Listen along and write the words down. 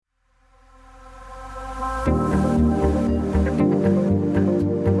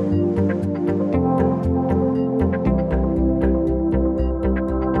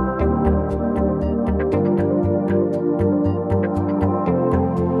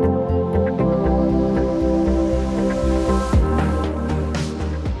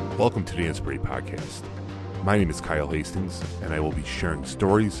Welcome to the Inspirate Podcast. My name is Kyle Hastings, and I will be sharing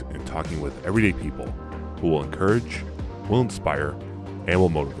stories and talking with everyday people who will encourage, will inspire, and will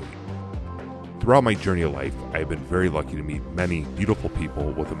motivate. Throughout my journey of life, I have been very lucky to meet many beautiful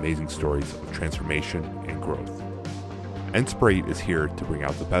people with amazing stories of transformation and growth. Inspirate is here to bring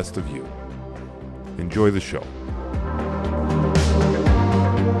out the best of you. Enjoy the show.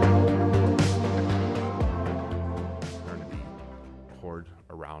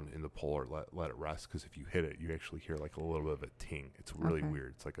 Around in the pole or let it rest, because if you hit it, you actually hear like a little bit of a ting. It's really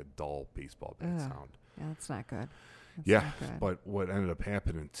weird. It's like a dull baseball bat sound. Yeah, that's not good. Not good. But what ended up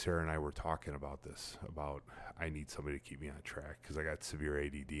happening, Sarah and I were talking about this, about I need somebody to keep me on track because I got severe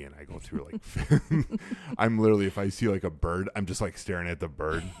ADD and I go through like, I'm literally, if I see like a bird, I'm just like staring at the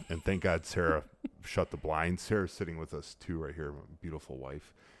bird. And thank God Sarah shut the blinds. Sarah's sitting with us too right here, my beautiful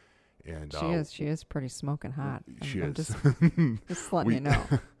wife. And she is pretty smoking hot. I'm just letting you know.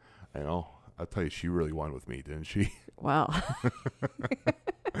 I know. I'll tell you, she really won with me, didn't she? Wow.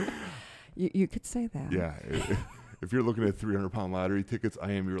 you could say that. Yeah. If you're looking at 300-pound lottery tickets,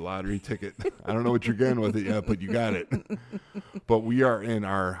 I am your lottery ticket. I don't know what you're getting with it yet, but you got it. But we are in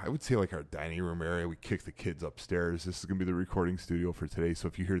our, I would say like our dining room area. We kick the kids upstairs. This is going to be the recording studio for today. So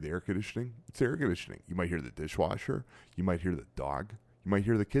if you hear the air conditioning, it's air conditioning. You might hear the dishwasher. You might hear the dog. You might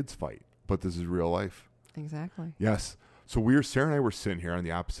hear the kids fight, but this is real life. Exactly. Yes. So Sarah and I were sitting here on the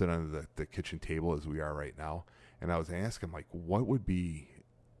opposite end of the kitchen table as we are right now. And I was asking like, what would be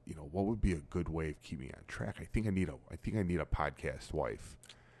a good way of keeping me on track? I think I need a podcast wife.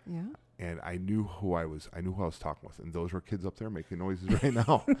 Yeah. And I knew who I was talking with. And those were kids up there making noises right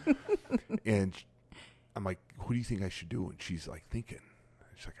now. And I'm like, who do you think I should do? And she's like thinking,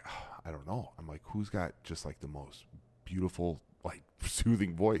 she's like, I don't know. I'm like, who's got just like the most beautiful, like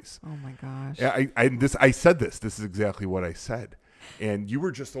soothing voice? Oh my gosh. I said this is exactly what I said. And you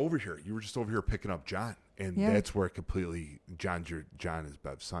were just over here picking up John, and that's where John is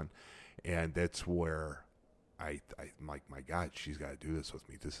Bev's son. And that's where I'm like, my God, she's got to do this with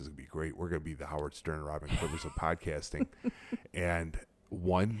me. This is going to be great. We're going to be the Howard Stern and Robin Quivers of podcasting. And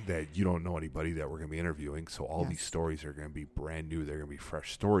one, that you don't know anybody that we're going to be interviewing. So all these stories are going to be brand new. They're going to be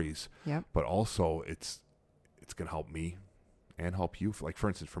fresh stories. Yep. But also it's going to help me and help you. Like, for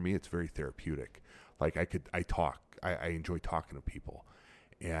instance, for me, it's very therapeutic. Like I enjoy talking to people,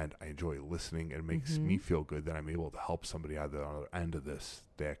 and I enjoy listening, and it makes me feel good that I'm able to help somebody out the other end of this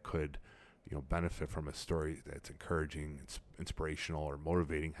that could, benefit from a story that's encouraging, inspirational, or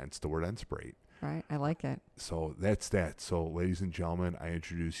motivating, hence the word inspirate. Right. I like it. So that's that. So ladies and gentlemen, I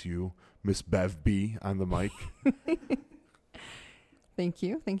introduce you, Miss Bev B on the mic. Thank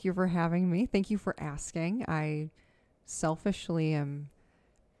you. Thank you for having me. Thank you for asking. I selfishly am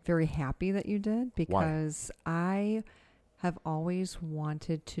very happy that you did, because I have always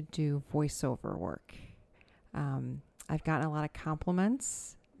wanted to do voiceover work. I've gotten a lot of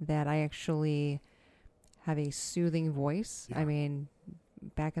compliments that I actually have a soothing voice. Yeah. I mean,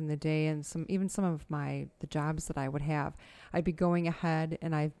 back in the day, and some of the jobs that I would have, I'd be going ahead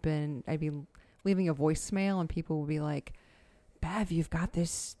and I'd be leaving a voicemail, and people would be like, Bev, you've got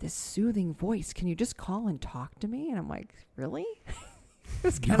this soothing voice. Can you just call and talk to me? And I'm like, really?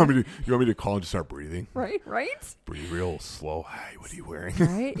 You want me to call and just start breathing? Right. Breathe real slow. Hi, what are you wearing?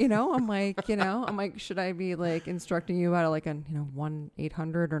 Right. I'm like, should I be like instructing you about like a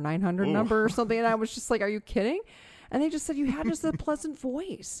 1-800 or 900 number or something? And I was just like, are you kidding? And they just said you had just a pleasant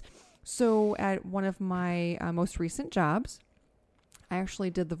voice. So at one of my most recent jobs, I actually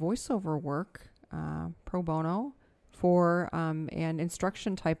did the voiceover work pro bono for an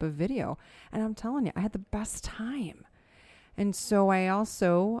instruction type of video. And I'm telling you, I had the best time. And so I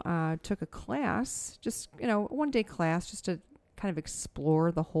also took a class, just, one day class, just to kind of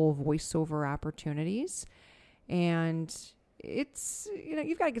explore the whole voiceover opportunities. And it's,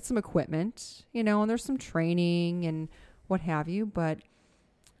 you've got to get some equipment, and there's some training and what have you, but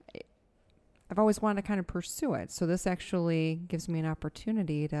I've always wanted to kind of pursue it. So this actually gives me an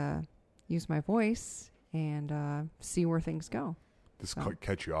opportunity to use my voice and see where things go. This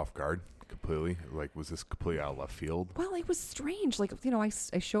catch you off guard completely? Like, was this completely out of left field? Well, it was strange. Like,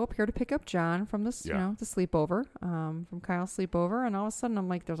 I show up here to pick up John from this, the sleepover, from Kyle's sleepover. And all of a sudden I'm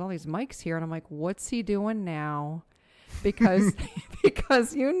like, there's all these mics here. And I'm like, what's he doing now? Because,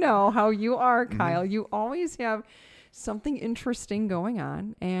 because you know how you are, Kyle. You always have something interesting going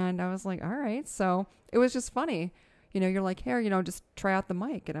on. And I was like, all right. So it was just funny. You're like, here, just try out the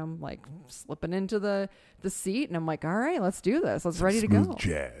mic. And I'm like slipping into the seat. And I'm like, all right, let's do this. Let's ready to go. Smooth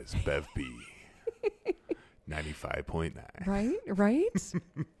jazz, Bev B. 95.9. Right.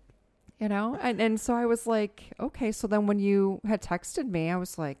 You know, and so I was like, okay. So then when you had texted me, I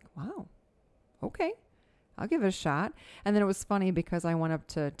was like, wow, okay, I'll give it a shot. And then it was funny because I went up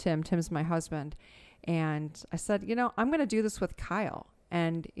to Tim. Tim's my husband. And I said, you know, I'm going to do this with Kyle.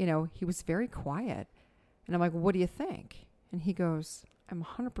 And, you know, he was very quiet. And I'm like, what do you think? And he goes, I'm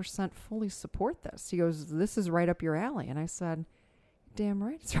 100% fully support this. He goes, this is right up your alley. And I said, damn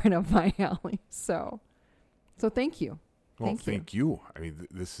right, it's right up my alley. So thank you. Well, thank you. I mean,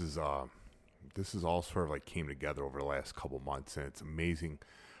 this is all sort of like came together over the last couple months, and it's amazing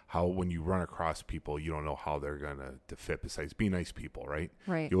how when you run across people, you don't know how they're gonna fit. Besides being nice people, right?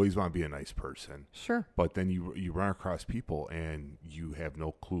 Right. You always want to be a nice person. Sure. But then you run across people, and you have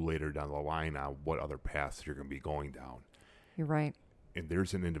no clue later down the line on what other paths you're gonna be going down. You're right. And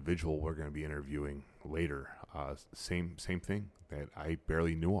there's an individual we're going to be interviewing later. Same thing, that I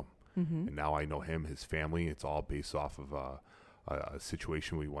barely knew him. Mm-hmm. And now I know him, his family. It's all based off of a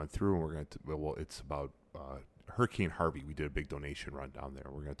situation we went through. And we're going to, it's about Hurricane Harvey. We did a big donation run down there.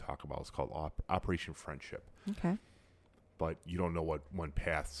 We're going to talk about, it's called Operation Friendship. Okay. But you don't know when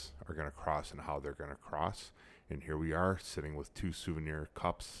paths are going to cross and how they're going to cross. And here we are sitting with 2 souvenir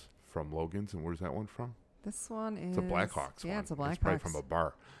cups from Logan's. And where's that one from? This one is... It's a Blackhawks one. Yeah, it's a Blackhawks. It's probably from a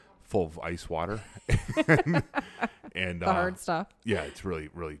bar full of ice water. and the hard stuff. Yeah, it's really,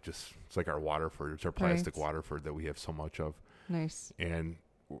 really just, it's like our Waterford. It's our plastic Waterford that we have so much of. Nice. And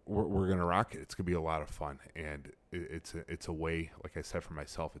we're going to rock it. It's going to be a lot of fun. And it's a way, like I said, for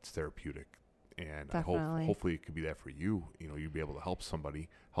myself, it's therapeutic. And I hopefully it could be that for you. You know, you'd be able to help somebody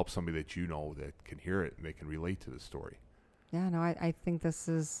that you know that can hear it and they can relate to the story. Yeah, no, I think this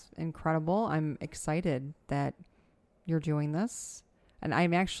is incredible. I'm excited that you're doing this. And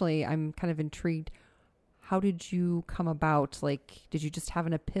I'm kind of intrigued. How did you come about? Like, did you just have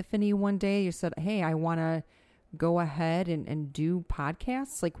an epiphany one day? You said, hey, I want to go ahead and do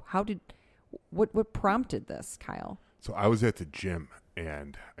podcasts. Like, what prompted this, Kyle? So I was at the gym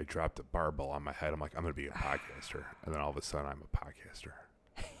and I dropped a barbell on my head. I'm like, I'm going to be a podcaster. And then all of a sudden I'm a podcaster.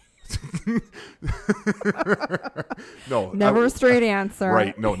 No, never a straight answer.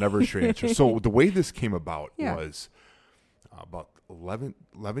 Right. No, never a straight answer. So the way this came about was about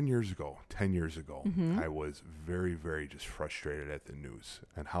 11 years ago, 10 years ago, I was very, very just frustrated at the news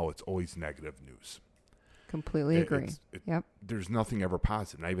and how it's always negative news. Completely agree. Yep. There's nothing ever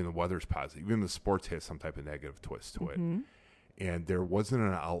positive. Not even the weather's positive. Even the sports has some type of negative twist to it. And there wasn't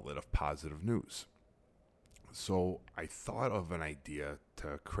an outlet of positive news. So I thought of an idea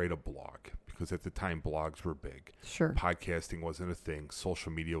to create a blog because at the time blogs were big. Sure. Podcasting wasn't a thing. Social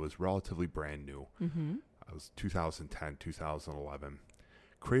media was relatively brand new. It was 2010, 2011.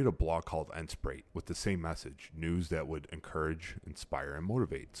 Created a blog called Inspirate with the same message, news that would encourage, inspire, and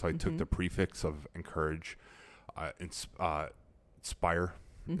motivate. So I took the prefix of encourage, inspire,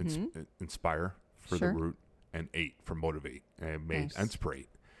 inspire for the root, and ate for motivate. And I made Inspirate.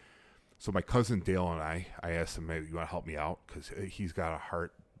 So my cousin Dale and I asked him, maybe you want to help me out? Because he's got a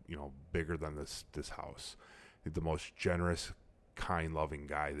heart, bigger than this house. The most generous, kind, loving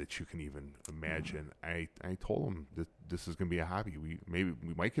guy that you can even imagine. I told him that this is going to be a hobby. We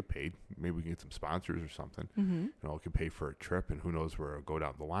might get paid. Maybe we can get some sponsors or something. It could pay for a trip, and who knows where it'll go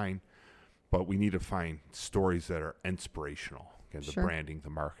down the line. But we need to find stories that are inspirational. Again, the branding, the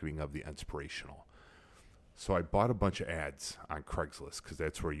marketing of the inspirational. So I bought a bunch of ads on Craigslist because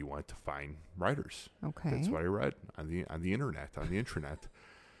that's where you went to find writers. Okay. That's what I read on the internet, on the intranet.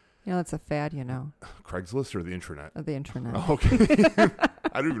 That's a fad, Craigslist or the intranet? The intranet. Okay.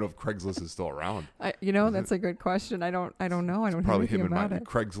 I don't even know if Craigslist is still around. That's a good question. I don't know. I don't know anything about it.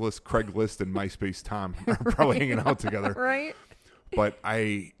 Craigslist and MySpace Tom are probably hanging out together. Right. But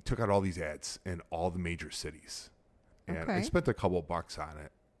I took out all these ads in all the major cities. And I spent a couple $bucks on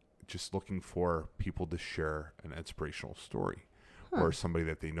it. Just looking for people to share an inspirational story or somebody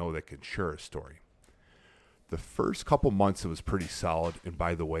that they know that can share a story. The first couple months, it was pretty solid. And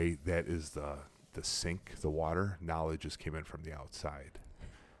by the way, that is the sink, the water. Knowledge just came in from the outside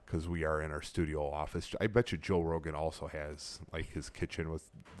because we are in our studio office. I bet you Joe Rogan also has like his kitchen with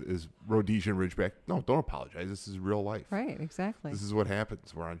his Rhodesian Ridgeback. No, don't apologize. This is real life. Right, exactly. This is what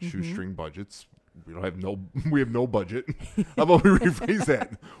happens. We're on shoestring budgets. We have no budget. How about we rephrase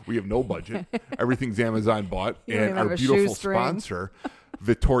that? We have no budget. Everything's Amazon bought. And our beautiful sponsor,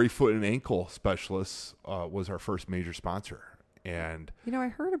 Vittori Foot and Ankle Specialists, was our first major sponsor. And I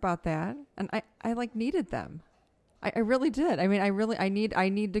heard about that, and I needed them. I really did. I mean, I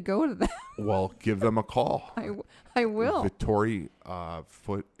need to go to them. Well, give them a call. I will. Vittori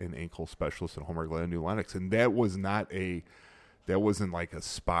Foot and Ankle Specialists in Homer Glen, New Lenox, and that wasn't like a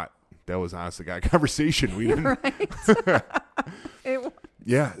spot. That was honestly got a conversation. We didn't. Right.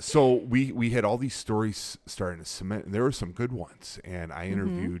 Yeah, so we had all these stories starting to cement, and there were some good ones. And I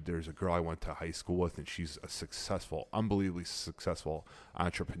interviewed, there's a girl I went to high school with, and she's a successful, unbelievably successful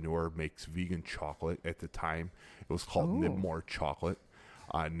entrepreneur, makes vegan chocolate. At the time, it was called Nibmore Chocolate.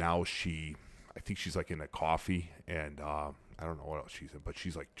 Now I think she's like into coffee, and I don't know what else she's in, but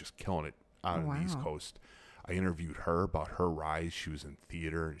she's like just killing it out on the East Coast. I interviewed her about her rise. She was in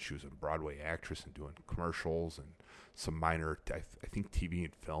theater, and she was a Broadway actress and doing commercials and some minor, I think, TV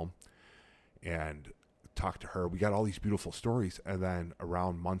and film, and talked to her. We got all these beautiful stories, and then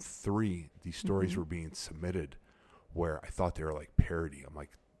around month 3, these stories were being submitted where I thought they were like parody. I'm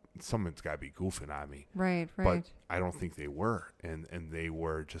like, someone's got to be goofing on me. Right. But I don't think they were, and they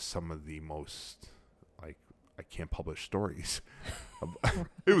were just some of the most, like, I can't publish stories.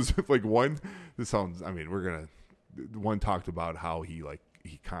 It was like one, this sounds, I mean, one talked about how he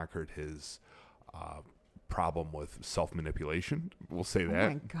conquered his problem with self-manipulation. We'll say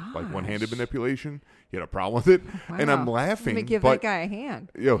that. My gosh. Like one-handed manipulation. He had a problem with it. Wow. And I'm laughing. Let me give that guy a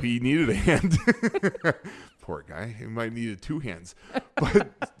hand. He needed a hand. Poor guy. He might needed 2 hands.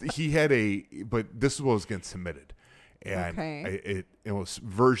 But but this is what was getting submitted. And it was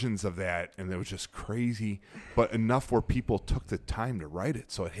versions of that, and it was just crazy, but enough where people took the time to write it,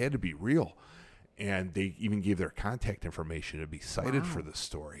 so it had to be real. And they even gave their contact information to be cited for the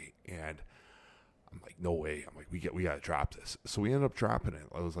story. And I'm like, no way. I'm like, we got to drop this. So we ended up dropping it.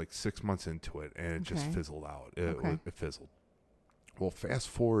 I was like 6 months into it, and it just fizzled out. It fizzled. Well, fast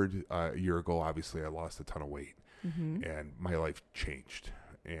forward a year ago, obviously I lost a ton of weight, and my life changed.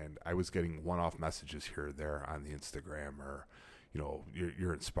 And I was getting one-off messages here or there on the Instagram, or,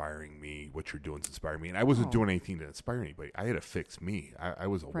 you're inspiring me. What you're doing is inspiring me. And I wasn't doing anything to inspire anybody. I had to fix me. I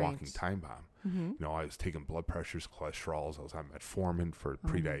was a walking time bomb. I was taking blood pressures, cholesterols. I was on metformin for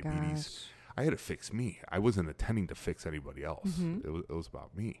prediabetes. I had to fix me. I wasn't intending to fix anybody else. It was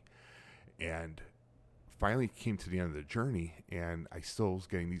about me. And finally came to the end of the journey, and I still was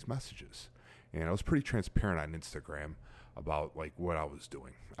getting these messages. And I was pretty transparent on Instagram about like what I was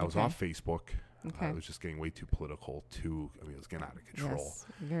doing. I was off Facebook. I was just getting way too political. It was getting out of control. Yes,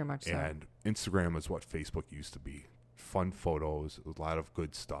 very much so. And Instagram is what Facebook used to be. Fun photos, a lot of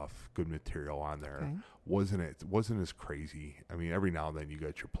good stuff, good material on there. It wasn't as crazy. I mean, every now and then you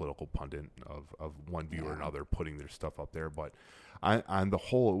get your political pundit of one view or another putting their stuff up there, but on the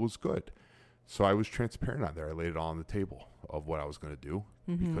whole, it was good. So I was transparent on there. I laid it all on the table of what I was going to do,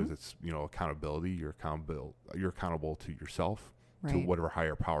 because it's, accountability. You're accountable to yourself, to whatever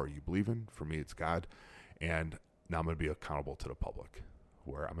higher power you believe in. For me, it's God. And now I'm going to be accountable to the public,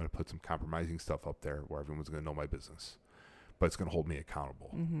 where I'm going to put some compromising stuff up there where everyone's going to know my business, but it's going to hold me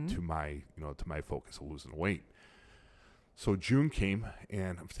accountable to my, to my focus of losing weight. So June came,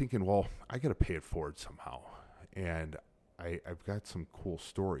 and I'm thinking, well, I got to pay it forward somehow. And I've got some cool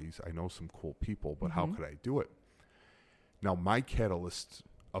stories. I know some cool people, but how could I do it? Now, my catalysts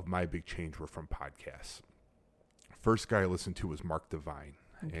of my big change were from podcasts. First guy I listened to was Mark Divine,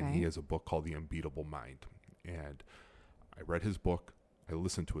 and he has a book called The Unbeatable Mind. And I read his book. I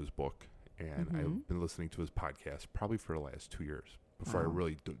listened to his book, and I've been listening to his podcast probably for the last 2 years before I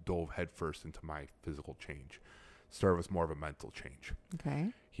really dove headfirst into my physical change. Started with more of a mental change.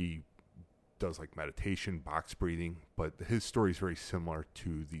 He does like meditation, box breathing, but his story is very similar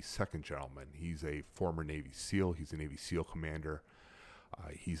to the second gentleman. He's a former Navy SEAL. He's a Navy SEAL commander.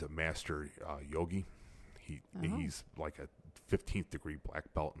 He's a master yogi. He's like a 15th degree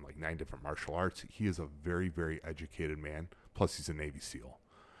black belt in like 9 different martial arts. He is a very, very educated man. Plus, he's a Navy SEAL.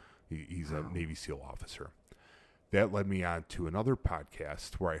 He's a Navy SEAL officer. That led me on to another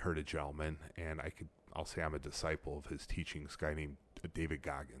podcast where I heard a gentleman, and I'll say I'm a disciple of his teachings, a guy named David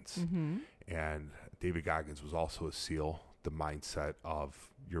Goggins. And David Goggins was also a SEAL. The mindset of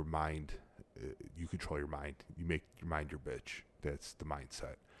your mind, you control your mind. You make your mind your bitch. That's the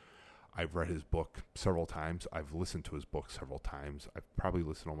mindset. I've read his book several times. I've listened to his book several times. I've probably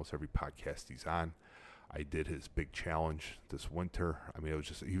listened to almost every podcast he's on. I did his big challenge this winter. I mean,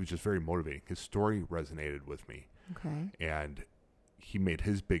 he was just very motivating. His story resonated with me. And he made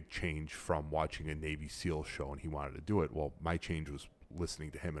his big change from watching a Navy SEAL show, and he wanted to do it. Well, my change was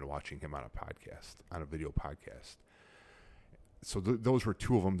listening to him and watching him on a video podcast. So those were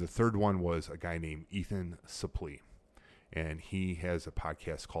 2 of them. The third one was a guy named Ethan Suplee, and he has a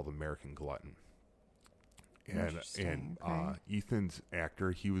podcast called American Glutton. And Ethan's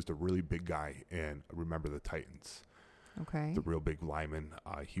actor, he was the really big guy in Remember the Titans. The real big lineman.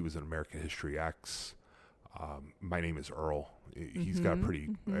 He was in American History X. My Name is Earl. He's got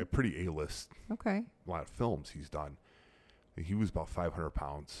a pretty A-list. A lot of films he's done. He was about 500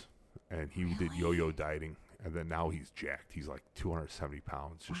 pounds, and he did yo-yo dieting. And then now he's jacked. He's like 270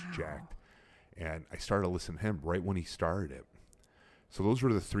 pounds, just jacked. And I started to listen to him right when he started it. So those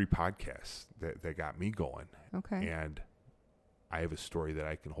were the 3 podcasts that got me going. Okay. And I have a story that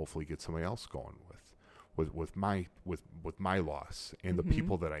I can hopefully get somebody else going with my loss and the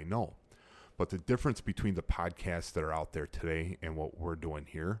people that I know. But the difference between the podcasts that are out there today and what we're doing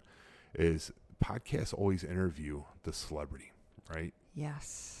here is podcasts always interview the celebrity, right?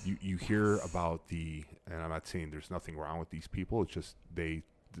 Yes. You hear about and I'm not saying there's nothing wrong with these people. It's just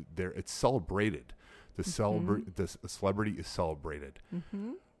it's celebrated. The celebrity is celebrated.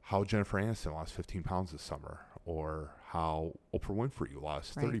 How Jennifer Aniston lost 15 pounds this summer, or how Oprah Winfrey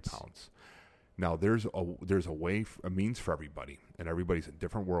lost 30 pounds. Now there's a means for everybody, and everybody's in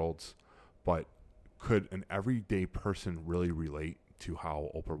different worlds. But could an everyday person really relate to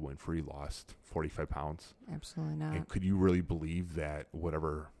how Oprah Winfrey lost 45 pounds? Absolutely not. And could you really believe that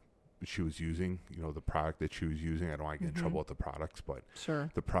whatever she was using, the product that she was using, I don't want to get in trouble with the products, but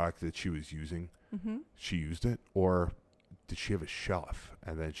the product that she was using, she used it? Or did she have a shelf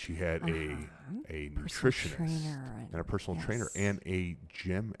and then she had a nutritionist and a personal trainer and a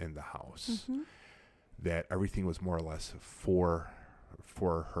gym in the house that everything was more or less for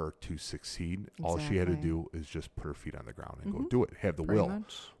her to succeed? Exactly. All she had to do is just put her feet on the ground and go do it. Have the will,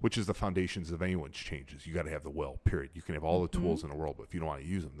 which is the foundations of anyone's changes. You got to have the will, period. You can have all the tools in the world, but if you don't want to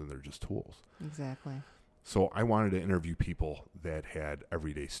use them, then they're just tools. Exactly. So I wanted to interview people that had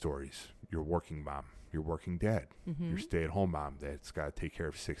everyday stories. Your working mom, your working dad, your stay-at-home mom that's got to take care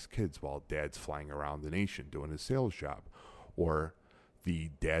of 6 kids while dad's flying around the nation doing his sales job, or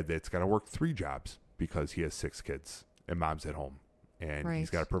the dad that's got to work 3 jobs because he has 6 kids and mom's at home. And he's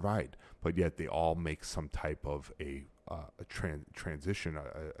got to provide, but yet they all make some type of a transition,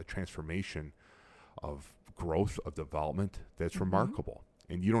 a transformation of growth, of development that's remarkable.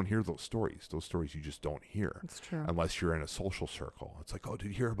 And you don't hear those stories. Those stories you just don't hear. It's true. Unless you're in a social circle. It's like, oh, did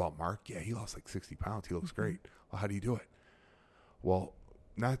you hear about Mark? Yeah, he lost like 60 pounds. He looks great. Well, how do you do it? Well,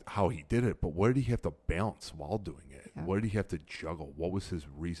 not how he did it, but what did he have to balance while doing it? Yeah. What did he have to juggle? What was his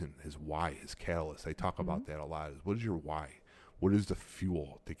reason, his why, his catalyst? I talk about that a lot. What is your why? What is the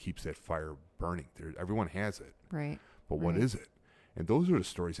fuel that keeps that fire burning? Everyone has it. Right. But what is it? And those are the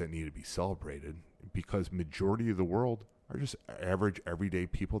stories that need to be celebrated, because majority of the world are just average, everyday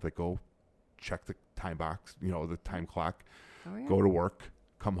people that go check the time box, the time clock, go to work,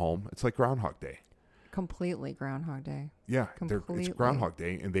 come home. It's like Groundhog Day. Completely Groundhog Day. Yeah. It's Groundhog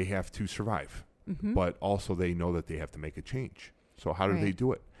Day, and they have to survive. But also they know that they have to make a change. So how do they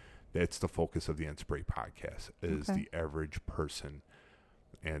do it? That's the focus of the Inspirate podcast, is the average person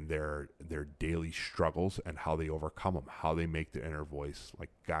and their daily struggles and how they overcome them, how they make the inner voice, like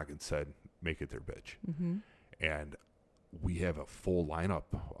Goggins said, make it their bitch. And we have a full lineup.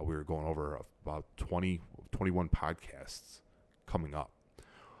 We were going over about 21 podcasts coming up.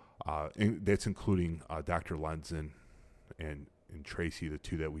 And that's including Dr. Lenzen and Tracy, the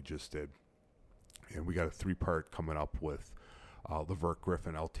 2 that we just did. And we got a 3-part coming up with Levert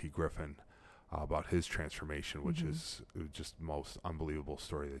Griffin, LT Griffin, about his transformation, which is just the most unbelievable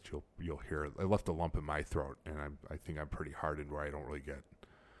story that you'll hear. It left a lump in my throat, and I think I'm pretty hardened where I don't really get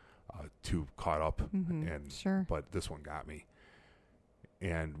too caught up. But this one got me.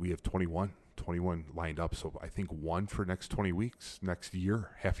 And we have 21 lined up. So I think 1 for next 20 weeks, next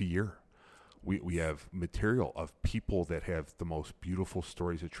year, half a year. We have material of people that have the most beautiful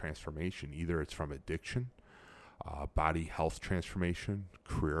stories of transformation. Either it's from addiction, body health transformation,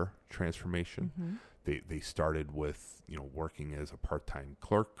 career transformation. They started with working as a part-time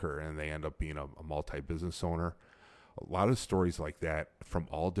clerk, and they end up being a multi-business owner. A lot of stories like that from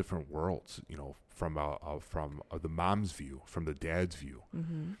all different worlds. From the mom's view, from the dad's view,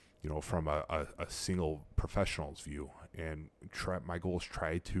 from a single professional's view. And my goal is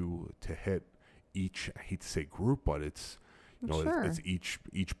try to hit each. I hate to say group, but it's it's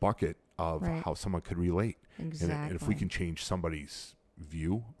each bucket of how someone could relate. Exactly. And if we can change somebody's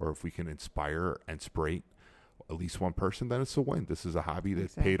view, or if we can inspire at least one person, then it's a win. This is a hobby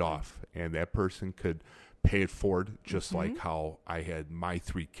that paid off, and that person could pay it forward, just like how I had my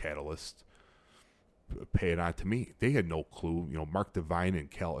 3 catalysts pay it on to me. They had no clue. Mark Divine in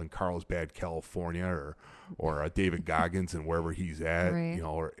Carlsbad, California, or David Goggins and wherever he's at,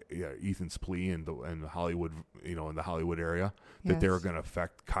 or Ethan Splee in the Hollywood, in the Hollywood area, that they were going to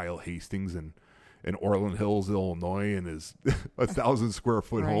affect Kyle Hastings in Orland Hills, Illinois, in his 1,000 square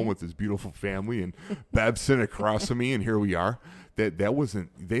foot home with his beautiful family, and Babson across from me, and here we are. That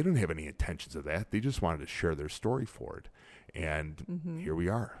wasn't. They didn't have any intentions of that. They just wanted to share their story forward, and here we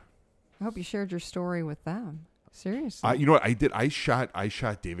are. I hope you shared your story with them. Seriously. You know what I did? I shot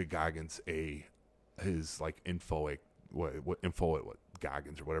David Goggins a his like info at what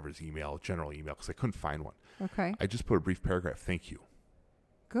Goggins or whatever his general email, because I couldn't find one. Okay. I just put a brief paragraph. Thank you.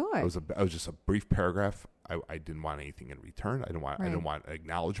 Good. It was just a brief paragraph. I didn't want anything in return. I didn't want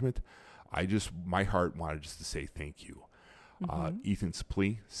acknowledgement. My heart wanted just to say thank you. Ethan's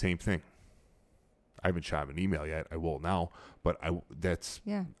plea, same thing. I haven't shot him an email yet. I will now, but that's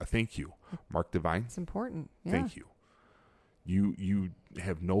a thank you. Mark Devine. It's important. Yeah. Thank you. You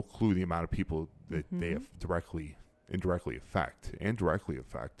have no clue the amount of people that they have indirectly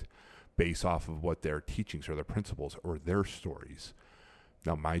affect based off of what their teachings or their principles or their stories.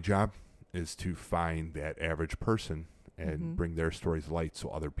 Now, my job is to find that average person and bring their stories to light so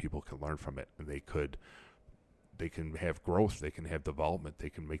other people can learn from it, and they can have growth, they can have development, they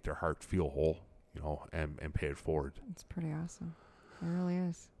can make their heart feel whole, and pay it forward. It's pretty awesome. It really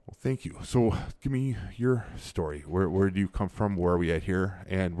is. Well, thank you. So give me your story. Where do you come from? Where are we at here?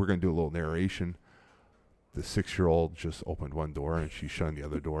 And we're going to do a little narration. The 6-year-old just opened one door and she shut the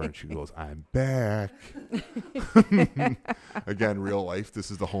other door and she goes, I'm back. Again, real life.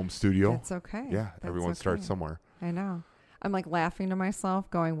 This is the home studio. That's okay. Yeah. Everyone starts somewhere. I know. I'm like laughing to myself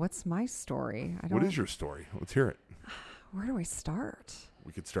going, what's my story? What is your story? Let's hear it. Where do I start?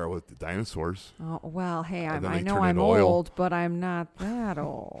 We could start with the dinosaurs. Oh, well, hey, I know turn I'm into oil. old, but I'm not that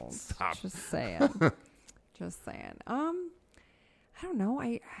old. Stop. Just saying. Just saying. I don't know.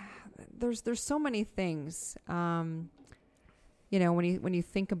 There's so many things. When you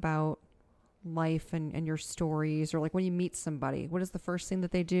think about life and your stories, or like when you meet somebody, what is the first thing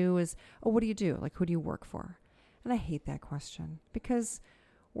that they do is, oh, what do you do? Like, who do you work for? And I hate that question, because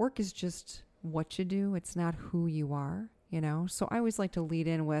work is just what you do. It's not who you are, So I always like to lead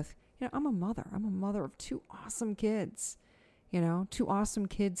in with, I'm a mother. I'm a mother of 2 awesome kids, 2 awesome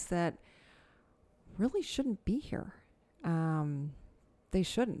kids that really shouldn't be here. They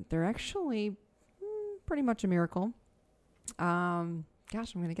shouldn't. They're actually pretty much a miracle. Gosh, I'm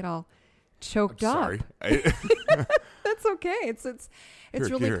going to get all choked up. Sorry. That's okay. It's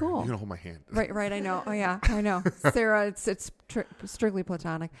really here. cool. You're going to hold my hand. Right. I know. Oh yeah, I know. Sarah, it's strictly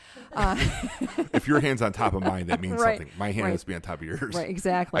platonic. If your hand's on top of mine, that means Right. something. My hand has to be on top of yours. Right,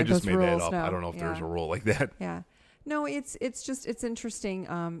 exactly. I just Those made that rules, up. no. I don't know if there's a rule like that. Yeah. No, it's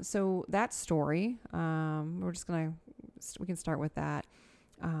interesting. So that story, we can start with that.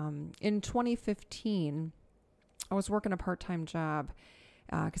 In 2015, I was working a part-time job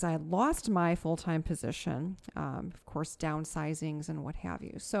because I had lost my full-time position, of course, downsizings and what have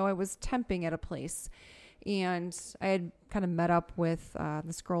you. So I was temping at a place, and I had kind of met up with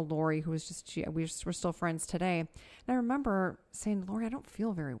this girl, Lori, who was we're still friends today. And I remember saying, Lori, I don't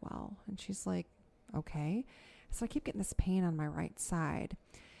feel very well. And she's like, okay. So I keep getting this pain on my right side.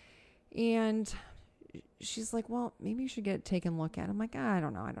 And she's like, well, maybe you should get it taken a look at. I'm like, I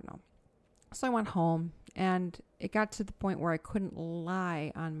don't know. So I went home, and it got to the point where I couldn't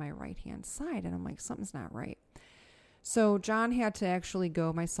lie on my right-hand side. And I'm like, something's not right. So John had to actually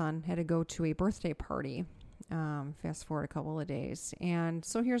go, my son had to go to a birthday party, fast forward a couple of days. And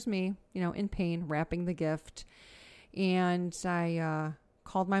so here's me, in pain, wrapping the gift. And I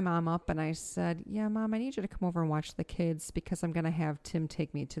called my mom up and I said, yeah, Mom, I need you to come over and watch the kids because I'm going to have Tim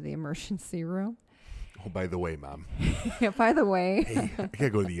take me to the emergency room. Oh, by the way, Mom. Yeah, by the way. Hey, I got to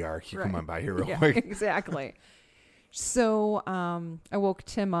go to the ER. Can you come on by here real Yeah, quick? Exactly. So I woke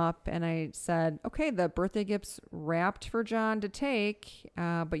Tim up and I said, okay, the birthday gift's wrapped for John to take,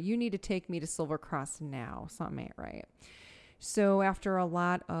 but you need to take me to Silver Cross now. Something ain't right. So after a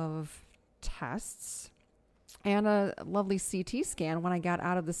lot of tests and a lovely CT scan, when I got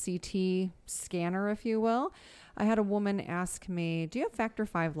out of the CT scanner, if you will, I had a woman ask me, do you have factor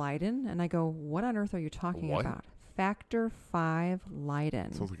V Leiden? And I go, what on earth are you talking about? Factor V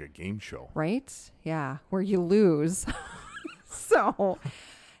Leiden. Sounds like a game show. Right? Yeah, where you lose. So,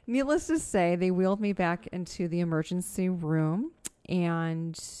 needless to say, they wheeled me back into the emergency room,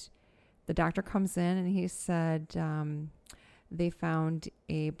 and the doctor comes in and he said, they found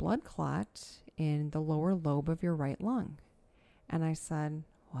a blood clot in the lower lobe of your right lung. And I said,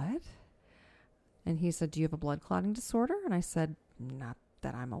 what? And he said, do you have a blood clotting disorder? And I said, not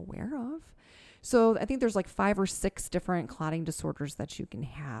that I'm aware of. So I think there's like 5 or 6 different clotting disorders that you can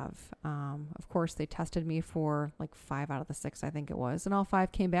have. Of course, they tested me for like 5 out of the 6, I think it was, and all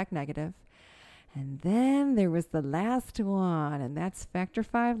 5 came back negative. And then there was the last one, and that's factor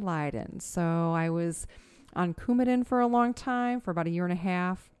V Leiden. So I was on Coumadin for a long time, for about 1.5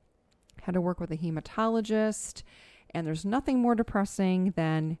 years. Had to work with a hematologist, and there's nothing more depressing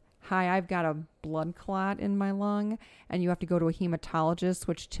than, hi, I've got a blood clot in my lung, and you have to go to a hematologist,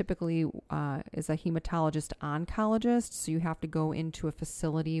 which typically is a hematologist oncologist. So you have to go into a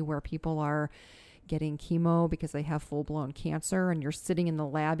facility where people are getting chemo because they have full-blown cancer, and you're sitting in the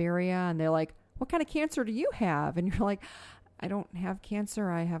lab area and they're like, what kind of cancer do you have? And you're like, I don't have cancer.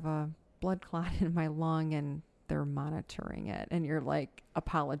 I have a blood clot in my lung, and they're monitoring it. And you're like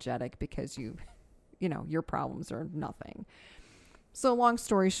apologetic because your problems are nothing. So long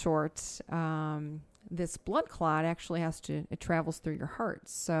story short, this blood clot actually it travels through your heart.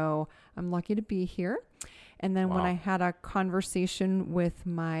 So I'm lucky to be here. And then when I had a conversation with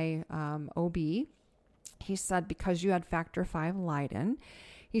my OB, he said, because you had factor V Leiden,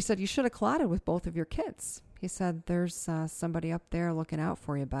 he said, you should have clotted with both of your kids. He said, there's somebody up there looking out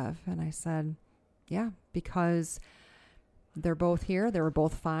for you, Bev. And I said, yeah, because they're both here. They were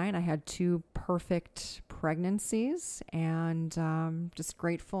both fine. I had 2 perfect pregnancies, and just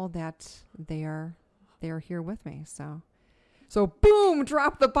grateful that they are here with me. So boom,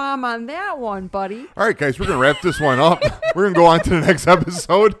 drop the bomb on that one, buddy. All right, guys, we're going to wrap this one up. We're going to go on to the next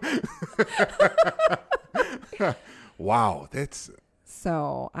episode. Wow, that's...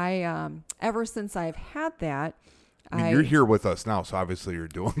 So I, ever since I've had that, you're here with us now, so obviously you're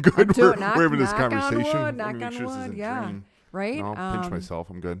doing good. We're having this conversation. Knock on wood, yeah. Dream. Right? No, pinch myself.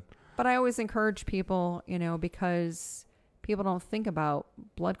 I'm good. But I always encourage people, because people don't think about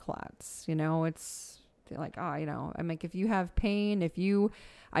blood clots. It's like, I'm like, if you have pain,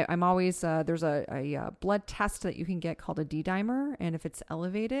 I'm always, there's a blood test that you can get called a D-dimer. And if it's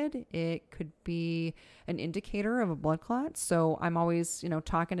elevated, it could be an indicator of a blood clot. So I'm always,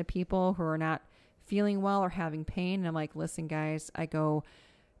 talking to people who are not feeling well or having pain. And I'm like, listen, guys, I go,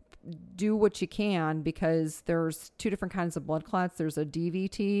 do what you can, because there's 2 different kinds of blood clots. There's a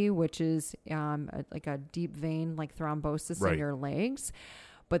DVT, which is like a deep vein, like thrombosis in your legs.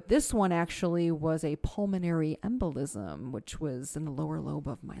 But this one actually was a pulmonary embolism, which was in the lower lobe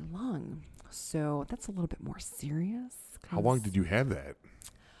of my lung. So that's a little bit more serious. How long did you have that?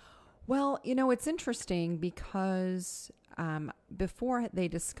 Well, it's interesting because before they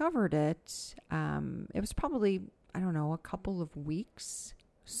discovered it, it was probably, a couple of weeks.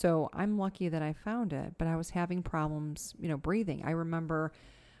 So I'm lucky that I found it, but I was having problems, breathing. I remember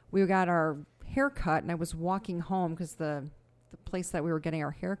we got our hair cut, and I was walking home because the place that we were getting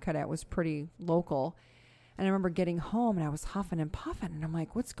our hair cut at was pretty local. And I remember getting home, and I was huffing and puffing, and I'm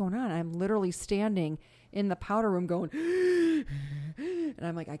like, what's going on? I'm literally standing in the powder room going, and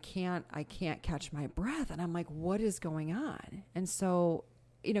I'm like, I can't catch my breath. And I'm like, what is going on? And so,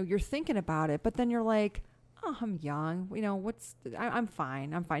 you're thinking about it, but then you're like, oh, I'm young. I'm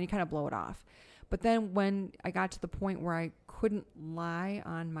fine. You kind of blow it off. But then when I got to the point where I couldn't lie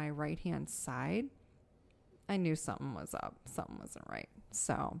on my right-hand side, I knew something was up. Something wasn't right.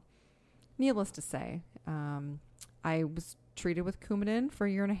 So needless to say, I was treated with Coumadin for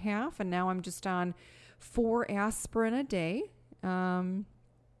 1.5 years, and now I'm just on 4 aspirin a day, and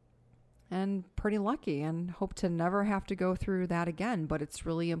pretty lucky, and hope to never have to go through that again. But it's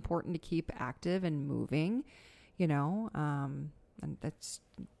really important to keep active and moving, and that's,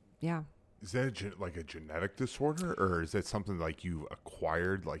 yeah. Is that like a genetic disorder, or is that something like you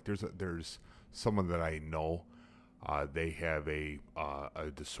acquired? Like there's someone that I know, they have a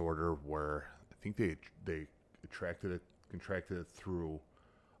disorder where I think they contracted it through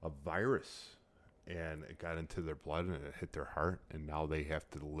a virus, and it got into their blood and it hit their heart, and now they have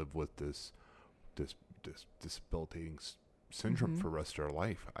to live with this debilitating syndrome for the rest of their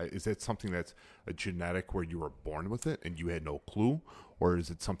life. Is that something that's a genetic where you were born with it and you had no clue, or is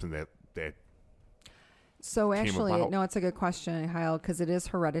it something that So actually, no, it's a good question, Kyle, because it is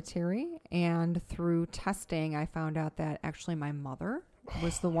hereditary. And through testing, I found out that actually my mother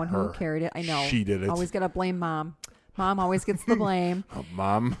was the one who carried it. I know. She did it. Always got to blame mom. Mom always gets the blame.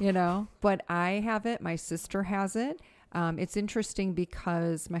 Mom. But I have it. My sister has it. It's interesting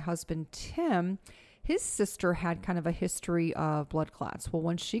because my husband, Tim, his sister had kind of a history of blood clots. Well,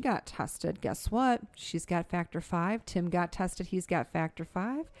 when she got tested, guess what? She's got factor V. Tim got tested. He's got factor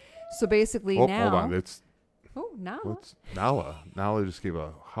V. So basically now. Hold on. Nala. Nala. Nala just gave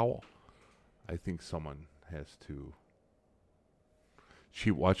a howl. I think someone has to.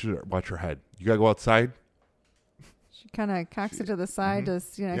 Watch her head. You got to go outside. She kind of cocks it to the side,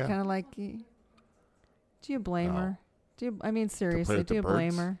 kind of like. Do you blame her? Seriously, do you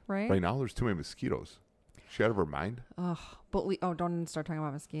blame her? Right? Right now, there's too many mosquitoes. She out of her mind? Oh, don't even start talking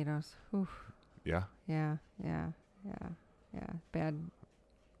about mosquitoes. Oof. Yeah? Yeah. Bad.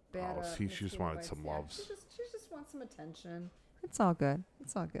 She just wanted some loves. She just wants some attention. It's all good.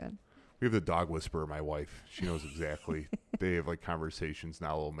 We have the dog whisperer, my wife. She knows exactly. They have like conversations.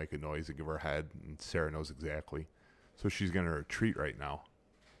 Now will make a noise and give her head, and Sarah knows exactly. So she's getting her a treat right now.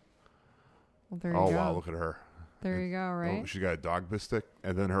 Well, there you go. Wow, look at her. There you go, right? She got a dog biscuit,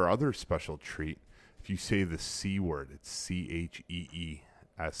 and then her other special treat If you say the C word, it's CHEESE.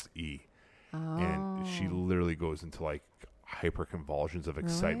 Oh. And she literally goes into like hyperconvulsions of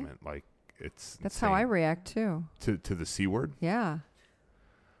excitement. Really? Like it's That's insane. how I react too. To the C word? Yeah.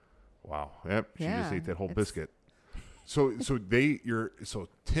 Wow. Yep. She just ate that whole It's- biscuit. So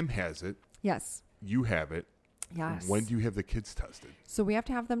Tim has it. Yes. You have it. Yes. When do you have the kids tested? So we have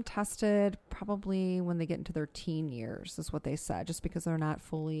to have them tested probably when they get into their teen years, is what they said, just because they're not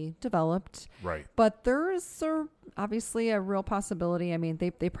fully developed. Right. But there is obviously a real possibility. I mean,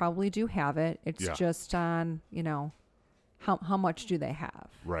 they probably do have it. It's just on, how much do they have?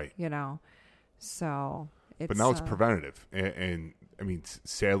 Right. So it's. But now it's preventative, and I mean,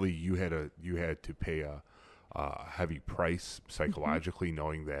 sadly, you had to pay a heavy price psychologically,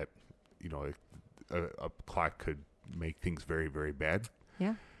 knowing that a clot could make things very, very bad.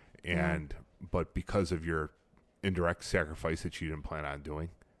 Yeah. But because of your indirect sacrifice that you didn't plan on doing,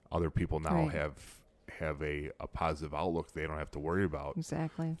 other people now Right. have a positive outlook. They don't have to worry about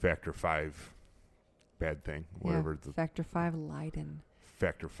Exactly. factor 5 bad thing, whatever the Factor 5 Leiden.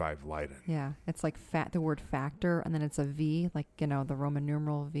 factor 5 Leiden. Yeah. It's like the word factor, and then it's a V, like, the Roman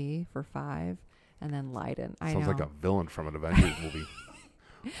numeral V for 5, and then Leiden. Sounds like a villain from an Avengers movie.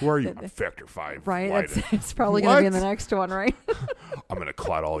 Who are you? I'm factor 5 Right. Leiden. It's probably going to be in the What? next one, right? I'm going to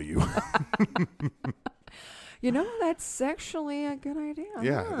clot all you. That's actually a good idea.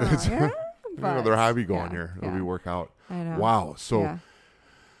 Yeah. Huh, yeah. Another hobby going yeah, here. yeah. It'll be work out. I know. Wow. So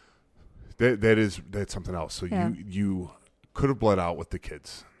Yeah. that's something else. So Yeah. you could have bled out with the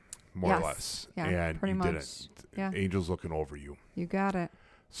kids, more or Yes. less. Yeah, and pretty you much. didn't. Yeah. Angel's looking over you. You got it.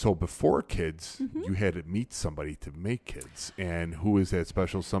 So before kids, Mm-hmm. you had to meet somebody to make kids. And who is that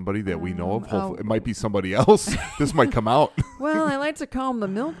special somebody that we know of? Hopefully, oh. it might be somebody else. This might come out. Well, I like to call him the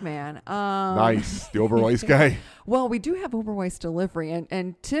milkman. Nice. The Oberweis guy. Well, we do have Oberweis delivery,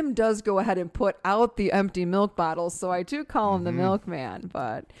 and Tim does go ahead and put out the empty milk bottles, so I do call him the milkman.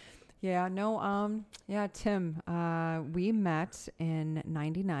 But Tim. We met in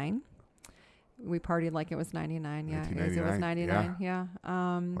 '99. We partied like it was 99. Yeah, it was 99. Yeah.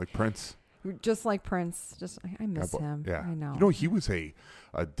 Like Prince. Just like Prince. I miss him. Yeah. I know. He was a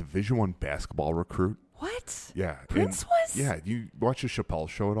Division I basketball recruit. What? Yeah. Prince was? Yeah. You watch the Chappelle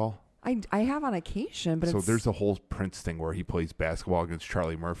show at all? I have on occasion, but So there's a whole Prince thing where he plays basketball against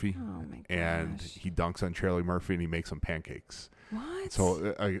Charlie Murphy. Oh my gosh. And he dunks on Charlie Murphy and he makes him pancakes. What?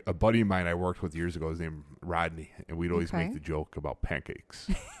 So a buddy of mine I worked with years ago is named Rodney, and we'd always make the joke about pancakes.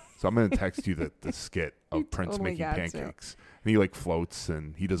 So I'm going to text you the skit of You Prince totally making got to. pancakes. And he like floats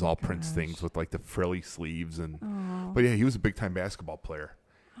and he does all Prince gosh. things with like the frilly sleeves. Oh. But yeah, he was a big time basketball player.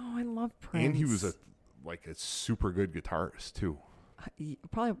 Oh, I love Prince. And he was a super good guitarist too.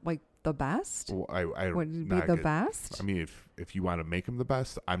 Probably like the best. Well, I Would he be not the good. best? I mean, if you want to make him the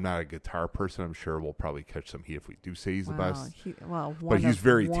best, I'm not a guitar person. I'm sure we'll probably catch some heat if we do say he's the best. But he's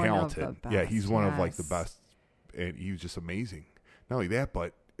very talented. Yeah, he's one of like the best, and he was just amazing. Not only that,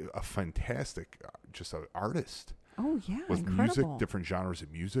 but a fantastic, just an artist. Oh yeah, With incredible. music, different genres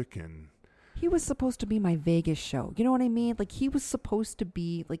of music, and He was supposed to be my Vegas show. You know what I mean? Like he was supposed to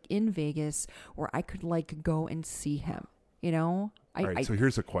be like in Vegas where I could like go and see him. all right. So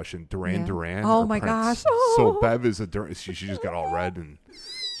here's a question: Duran Yeah. Duran. Oh or my Prince? gosh. Oh. So Bev is she just got all red and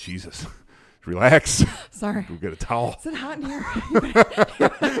Jesus, relax. Sorry. Go get a towel. Is it hot in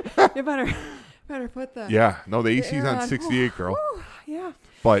here? You better put the Yeah, no, the AC's air on on. 68, girl. Whew, yeah.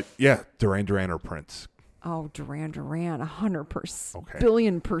 But yeah, Duran Duran or Prince. Oh, Duran Duran, 100%, Okay.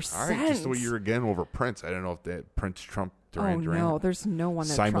 $1,000,000,000. All right, just the way you're again over Prince. I don't know if that Prince trumped Duran Duran. No, there's no one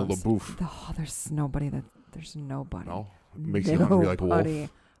that Simon trumps. LaBeouf. Oh, there's nobody. No, it makes you hungry like a wolf. Nobody.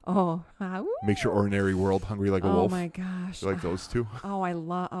 Oh, Makes your ordinary world hungry like a oh wolf. my gosh. You like those two? Oh, I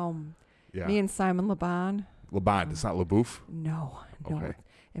love. Yeah. Me and Simon LeBon. LeBon. It's not LaBeouf. No, Okay.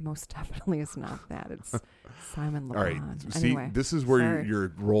 it most definitely is not that. It's Simon LeBon. All right. See, Anyway, this is where sorry.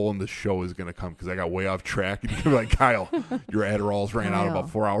 your role in the show is going to come because I got way off track. And you're gonna be like, Kyle, your Adderalls ran out Kyle. about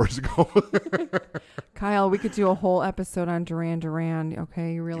 4 hours ago. Kyle, we could do a whole episode on Duran Duran.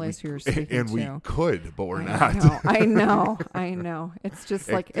 Okay, you realize who you're speaking and we to. could, but we're I not. I know. It's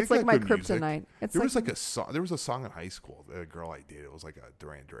just like They it's like got my good music. kryptonite. It's There was like a song. There was a song in high school. The girl I dated, it was like a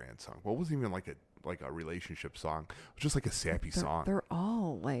Duran Duran song. Well, it wasn't even like a relationship song. It was just like a sappy song. They're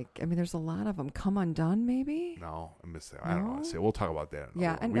all like. I mean, there's a lot of them. Come Undone, maybe. No, I missed that. I don't know what to say. We'll talk about that.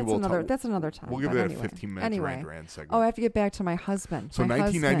 Yeah, and we that's will another. talk- That's another time. We'll give but that anyway. a 15-minute Anyway. Duran Duran segment. Oh, I have to get back to my husband. So My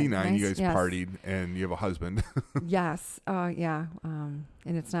 1999, husband. you guys Yes. partied, and you have a husband. Yes. Yeah. And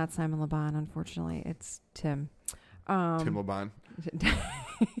it's not Simon LeBon, unfortunately. It's Tim. Tim LeBon.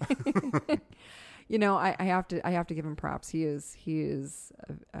 I have to give him props. He is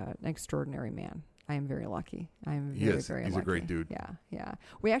an extraordinary man. am very lucky. I'm very, very He's lucky. a great dude. Yeah.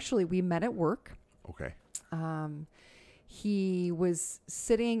 We met at work. Okay. He was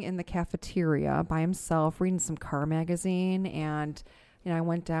sitting in the cafeteria by himself reading some car magazine, and I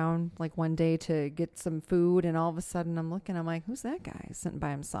went down like one day to get some food, and all of a sudden I'm like, who's that guy sitting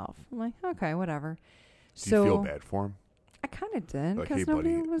by himself? I'm like, okay, whatever. Do you feel bad for him? I kind of did. Like, hey,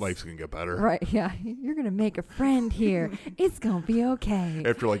 buddy, life's going to get better. Right, yeah. You're going to make a friend here. It's going to be okay.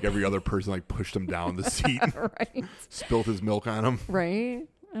 After like every other person like pushed him down the seat. Right. Spilt his milk on him. Right.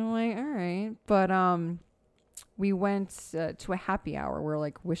 I'm like, all right. But we went to a happy hour. We're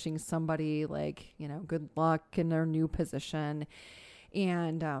like wishing somebody like, good luck in their new position.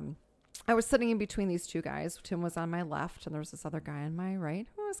 And I was sitting in between these two guys. Tim was on my left, and there was this other guy on my right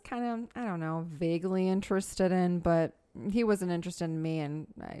who was kind of, I don't know, vaguely interested in, but he wasn't interested in me, and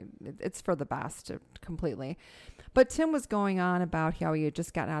it's for the best completely. But Tim was going on about how he had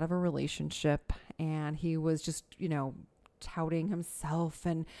just gotten out of a relationship, and he was just, touting himself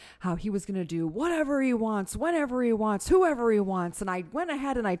and how he was going to do whatever he wants, whenever he wants, whoever he wants. And I went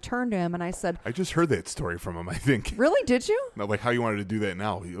ahead and I turned to him and I said, I just heard that story from him, I think. Really? Did you? Not like how you wanted to do that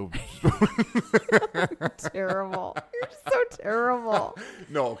now. Terrible. You're so terrible.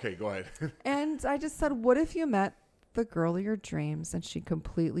 No, okay, go ahead. And I just said, what if you met the girl of your dreams and she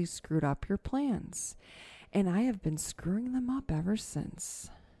completely screwed up your plans? And I have been screwing them up ever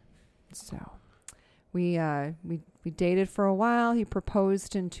since. So we dated for a while. He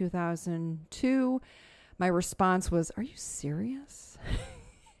proposed in 2002. My response was, are you serious?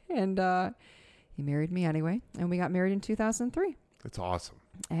 And he married me anyway. And we got married in 2003. That's awesome.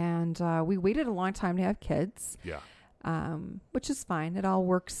 And we waited a long time to have kids. Yeah. Which is fine. It all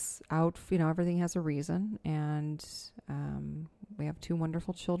works out. Everything has a reason. And we have 2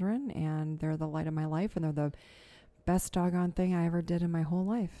 wonderful children. And they're the light of my life. And they're the best doggone thing I ever did in my whole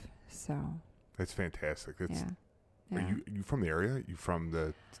life. So that's fantastic. Yeah. Are you from the area? You from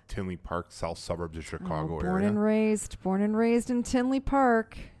the Tinley Park, south suburbs of Chicago area? Born and raised in Tinley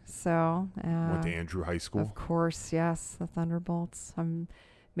Park. So went to Andrew High School. Of course, yes, the Thunderbolts.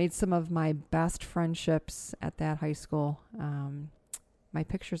 Made some of my best friendships at that high school. My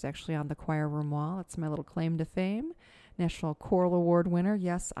picture's actually on the choir room wall. It's my little claim to fame. National Choral Award winner.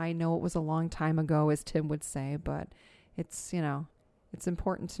 Yes, I know it was a long time ago, as Tim would say, but it's it's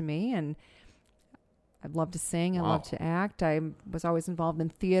important to me, and I love to sing. I love to act. I was always involved in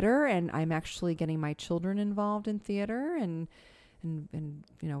theater, and I'm actually getting my children involved in theater, and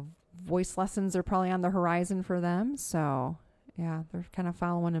voice lessons are probably on the horizon for them. So yeah, they're kind of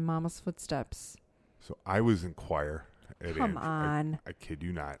following in Mama's footsteps. So I was in choir at Come on. I kid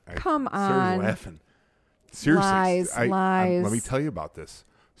you not. Come on. Started laughing. Seriously. Lies. Let me tell you about this.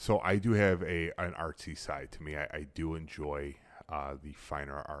 So I do have an artsy side to me. I do enjoy the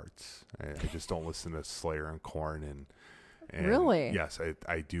finer arts. I just don't listen to Slayer and Korn and really? Yes,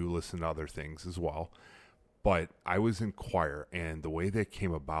 I do listen to other things as well. But I was in choir, and the way that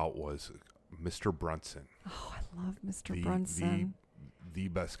came about was Mr. Brunson. Oh, I love Mr. Brunson. The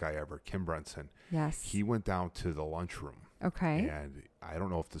best guy ever, Kim Brunson. Yes. He went down to the lunchroom. Okay. And I don't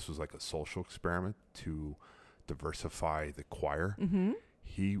know if this was like a social experiment to diversify the choir. Mm-hmm.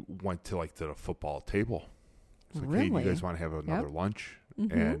 He went to the football table. It's like, really? hey, do you guys want to have another lunch?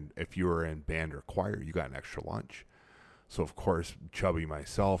 Mm-hmm. And if you were in band or choir, you got an extra lunch. So, of course, chubby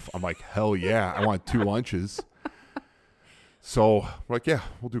myself, I'm like, hell yeah, I want 2 lunches. So, we're like, yeah,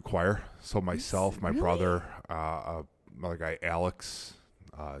 we'll do choir. So, myself, my brother, another guy, Alex,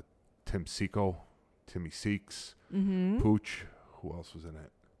 Timmy Seeks, Pooch. Who else was in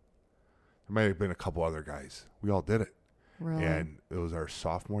it? There might have been a couple other guys. We all did it. Really? And it was our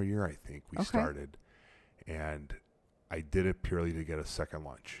sophomore year, I think, we started. And I did it purely to get a second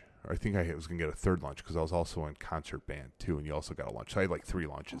lunch. I think I was going to get a third lunch because I was also in concert band, too, and you also got a lunch. So I had 3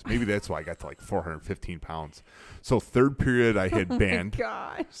 lunches. Maybe that's why I got to 415 pounds. So third period, I had band.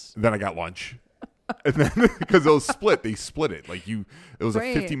 Gosh. Then I got lunch. And then, because it was split, they split it. It was a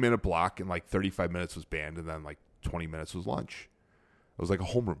 50-minute block, and 35 minutes was band, and then 20 minutes was lunch. It was like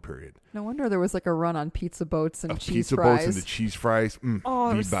a homeroom period. No wonder there was a run on pizza boats and cheese pizza fries. Boats and the cheese fries. Oh,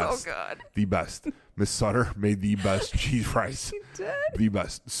 the they're best. so good. The best. Miss Sutter made the best cheese fries. She did. The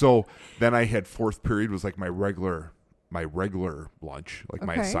best. So then I had fourth period was my regular lunch,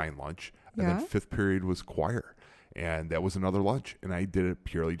 my assigned lunch. And then fifth period was choir. And that was another lunch. And I did it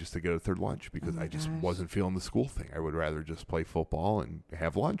purely just to get a third lunch because I just wasn't feeling the school thing. I would rather just play football and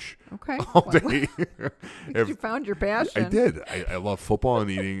have lunch all day. You found your passion. I did. I love football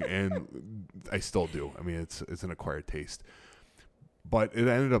and eating, and I still do. I mean, it's an acquired taste. But it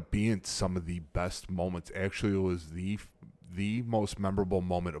ended up being some of the best moments. Actually, it was the the most memorable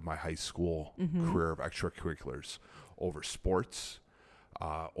moment of my high school career of extracurriculars over sports,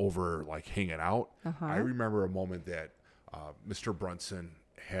 over like hanging out. I remember a moment that Mr. Brunson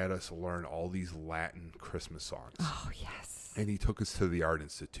had us learn all these Latin Christmas songs. Oh, yes. And he took us to the Art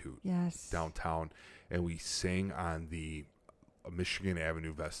Institute downtown, and we sang on the Michigan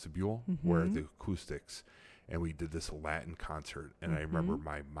Avenue vestibule where the acoustics, and we did this Latin concert. And I remember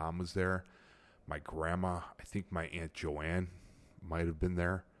my mom was there, my grandma, I think my Aunt Joanne might have been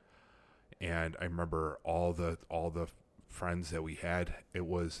there, and I remember all the friends that we had. It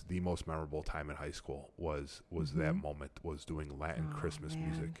was the most memorable time in high school. Was that moment, was doing Latin Christmas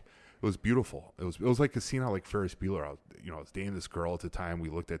music. It was beautiful. It was like a scene out like Ferris Bueller. I was dating this girl at the time.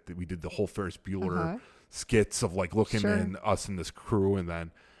 We did the whole Ferris Bueller skits of like looking in us and this crew, and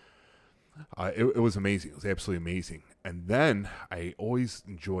then it was amazing. It was absolutely amazing. And then I always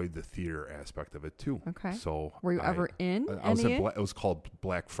enjoyed the theater aspect of it too. Okay. So were you ever in? It was called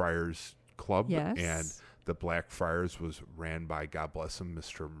Blackfriars Club. Yes. And the Blackfriars was ran by, God bless him,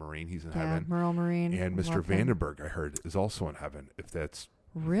 Mr. Marine. He's in heaven. Merle Marine. And Mr. Vandenberg, I heard, is also in heaven. If that's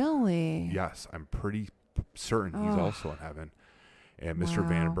really, yes, I'm pretty certain he's also in heaven. And Mr.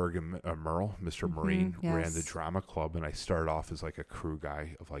 Vandenberg and Merle, Mr. Marine, ran the drama club, and I started off as like a crew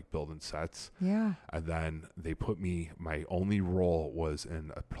guy of like building sets. Yeah. And then they put me. My only role was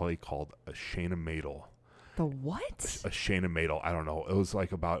in a play called A Shana Madel. The what? A Shana Madel. I don't know. It was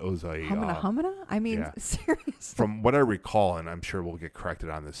like about. It was a Humana. I mean, seriously. From what I recall, and I'm sure we'll get corrected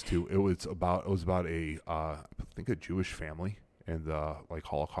on this too. It was about a I think a Jewish family in the like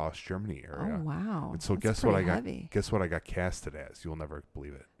Holocaust Germany area. Oh wow! And so That's guess what I got? heavy. Guess what I got casted as? You'll never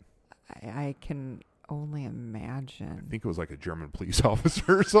believe it. I can only imagine. I think it was like a German police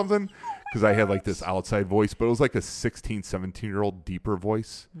officer or something, because I had like this outside voice, but it was like a 16, 17-year-old deeper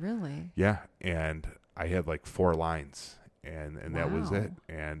voice. Really? Yeah, and I had like 4 lines, and that was it.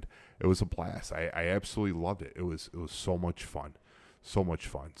 And it was a blast. I absolutely loved it. It was so much fun. So much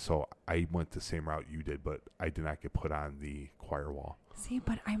fun. So I went the same route you did, but I did not get put on the choir wall. See,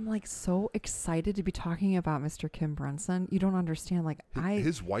 but I'm like so excited to be talking about Mr. Kim Brunson. You don't understand. Like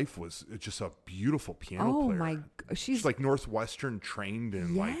his wife was just a beautiful piano player. Oh my, she's like Northwestern trained,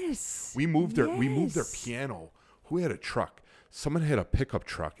 and yes, like we moved their piano. Who had a truck? Someone had a pickup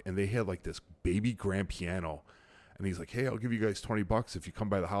truck, and they had like this baby grand piano. And he's like, "Hey, I'll give you guys $20 if you come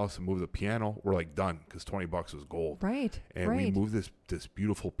by the house and move the piano." We're like, done, because $20 was gold. Right. And we moved this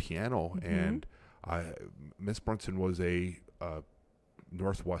beautiful piano, and Miss Brunson was a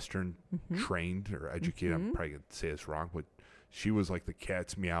Northwestern trained or educated. I'm probably gonna say this wrong, but she was like the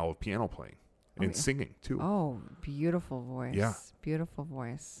cat's meow of piano playing and singing too. Oh, beautiful voice. Yeah, beautiful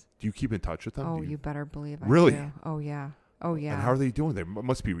voice. Do you keep in touch with them? Oh, you better believe I really do. Oh yeah. Oh yeah. And how are they doing? They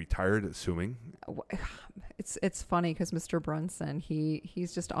must be retired, assuming. It's funny because Mr. Brunson,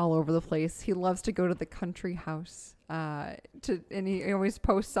 he's just all over the place. He loves to go to the country house. And he always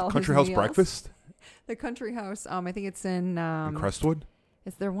posts all country his house meals. breakfast. The country house. I think it's in Crestwood.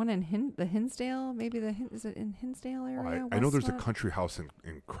 Is there one in the Hinsdale? Maybe is it in Hinsdale area? I know there's a country house in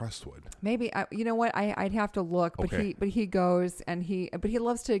Crestwood. Maybe you know what? I'd have to look. But he goes and he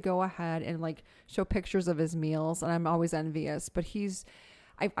loves to go ahead and like show pictures of his meals, and I'm always envious. But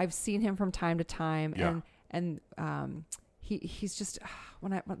I've seen him from time to time, and he's just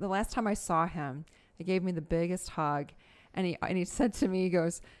the last time I saw him, he gave me the biggest hug, and he said to me, he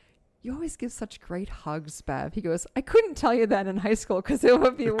goes, "You always give such great hugs, Bev." He goes, "I couldn't tell you that in high school because it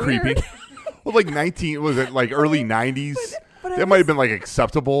would be creepy." Weird. Well, like was it like early 90s? But that might have been like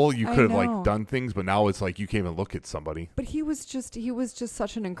acceptable. You could have like done things, but now it's like you can't even look at somebody. But he was just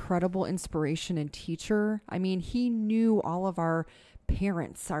such an incredible inspiration and teacher. I mean, he knew all of our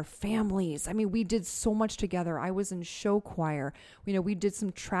parents, our families. I mean, we did so much together. I was in show choir. We did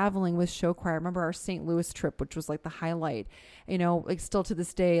some traveling with show choir. I remember our St. Louis trip, which was like the highlight. Like still to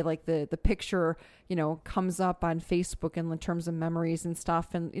this day, like the picture, comes up on Facebook in terms of memories and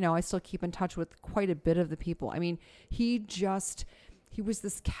stuff. And, I still keep in touch with quite a bit of the people. I mean, he was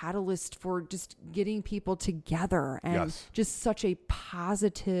this catalyst for just getting people together and just such a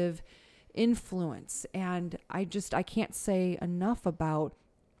positive influence. And I can't say enough about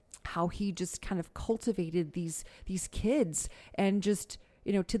how he just kind of cultivated these kids, and just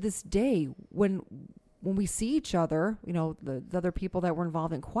to this day when we see each other, the other people that were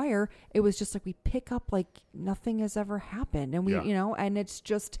involved in choir, it was just like we pick up like nothing has ever happened, and we and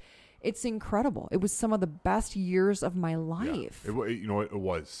it's incredible. It was some of the best years of my life. It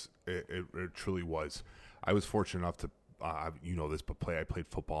was. It truly was. I was fortunate enough to this, but I played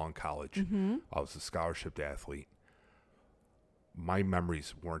football in college. I was a scholarship athlete. my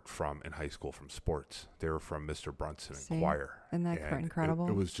memories weren't from in high school from sports. They were from Mr. Brunson and See? choir. Isn't that And incredible?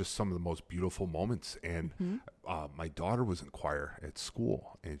 It was just some of the most beautiful moments. And Mm-hmm. my daughter was in choir at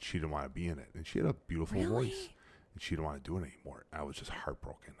school, and she didn't want to be in it. And she had a beautiful voice, and she didn't want to do it anymore. I was just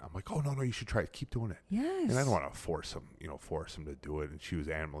heartbroken. I'm like, oh, no, you should try it. Keep doing it. Yes. And I don't want to force him to do it. And she was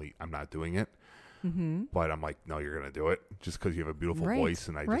adamantly, I'm not doing it. Mm-hmm. But I'm like, no, you're going to do it just because you have a beautiful Right, voice,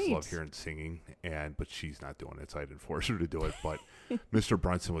 and I just love right. hearing singing. But she's not doing it, so I didn't force her to do it. But Mr.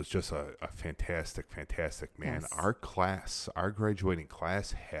 Brunson was just a fantastic, fantastic man. Yes. Our graduating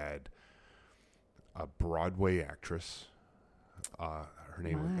class had a Broadway actress. Her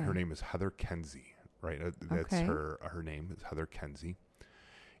name is Heather Kenzie, right? That's Okay. her name is Heather Kenzie,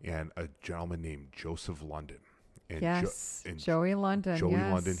 and a gentleman named Joseph London. And Yes. and Joey London. Joey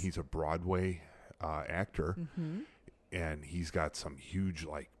yes. London, he's a Broadway actor, Mm-hmm. and he's got some huge,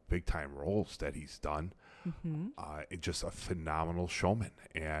 like, big time roles that he's done. Mm-hmm. Just a phenomenal showman,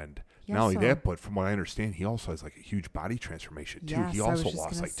 and Yeah, not only so- that, but from what I understand, he also has like a huge body transformation too. Yes, He I was also just lost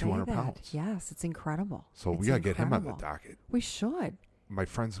gonna like say 200 that. pounds. Yes, it's incredible. So It's we gotta get him on the incredible. docket. We should. My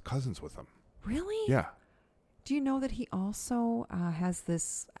friend's cousins with him. Really? Yeah. Do you know that he also has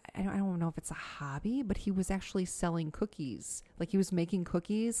this? I don't know if it's a hobby, but he was actually selling cookies. Like he was making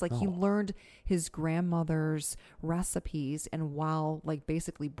cookies. Like he Oh. learned his grandmother's recipes, and while like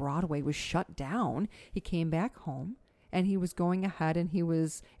basically Broadway was shut down, he came back home and he was going ahead, and it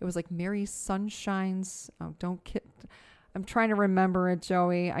was like Mary Sunshine's. Oh, don't kid. I'm trying to remember it,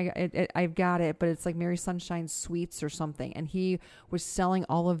 Joey. I've got it, but it's like Mary Sunshine Sweets or something. And he was selling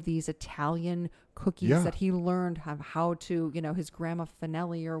all of these Italian cookies Yeah. that he learned how to, his grandma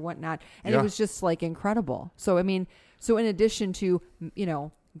Finelli or whatnot. And it Yeah. was just like incredible. So, I mean, in addition to,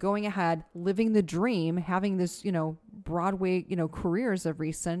 going ahead, living the dream, having this, Broadway, careers of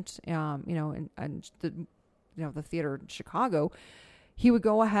recent, and the theater in Chicago, he would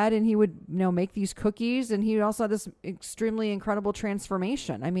go ahead and he would, make these cookies, and he also had this extremely incredible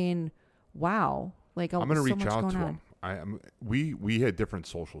transformation. I mean, wow. Like, I'm gonna so reach much out going to on. him. We had different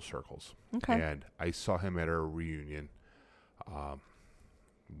social circles. Okay. And I saw him at our reunion,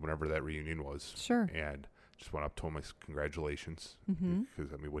 whenever that reunion was. Sure. And just went up to him. I said, congratulations, Mm-hmm.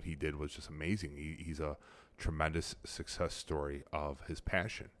 because what he did was just amazing. He's a tremendous success story of his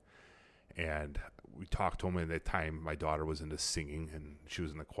passion. And we talked to him. At that time, my daughter was into singing, and she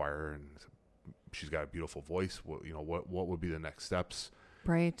was in the choir, and she's got a beautiful voice. What would be the next steps?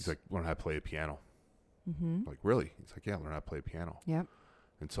 Right. He's like, learn how to play a piano. Mm-hmm. Like, really? He's like, yeah, learn how to play a piano. Yep.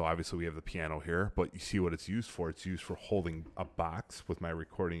 And so obviously we have the piano here, but you see what it's used for. It's used for holding a box with my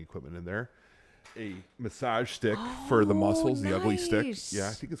recording equipment in there, a massage stick for the muscles, the ugly stick. nice. Yeah,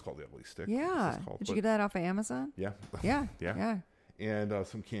 I think it's called the ugly stick. Yeah. That's what it's called. Did you get that off of Amazon? Yeah. Yeah. Yeah. Yeah. And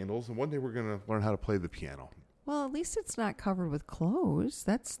some candles. And one day we're going to learn how to play the piano. Well, at least it's not covered with clothes.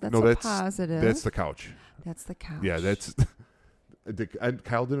 That's No, a positive. That's the couch. That's the couch. Yeah, that's... and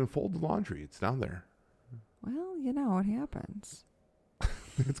Kyle didn't fold the laundry. It's down there. Well, it happens.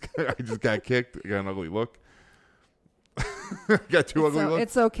 I just got kicked. I got an ugly look. Got two ugly looks.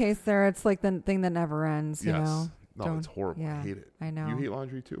 It's okay, Sarah. It's like the thing that never ends, you know? No, it's horrible. yeah, I hate it. I know. You hate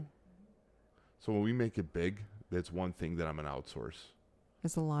laundry too? So when we make it big, that's one thing that I'm going to outsource.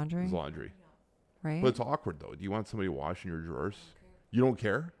 Is the laundry? Is laundry. Right? But it's awkward, though. Do you want somebody washing your drawers? You don't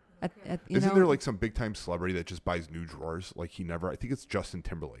care? Isn't there like some big-time celebrity that just buys new drawers? Like I think it's Justin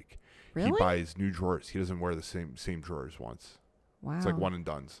Timberlake. Really? He buys new drawers. He doesn't wear the same drawers once. Wow. It's like one and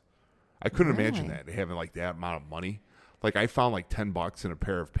dones. I couldn't imagine Really? that, having like that amount of money. Like I found like $10 in a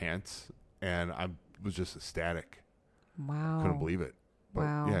pair of pants, and I was just ecstatic. Wow. Couldn't believe it. But,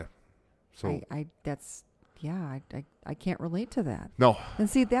 Wow. yeah. So I can't relate to that. no. And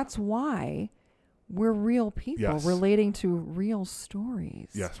see, that's why we're real people Yes. relating to real stories.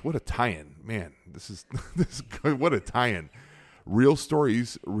 Yes. What a tie-in, man. This is good. What a tie-in. Real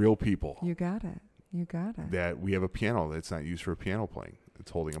stories, real people. You got it. That we have a piano that's not used for piano playing.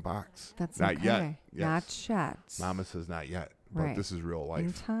 It's holding a box. That's not okay. yet. Yes. Not yet. Mama says not yet. But Right. this is real life.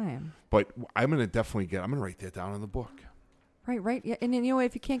 In time. But I'm going to write that down in the book. Right. Yeah. And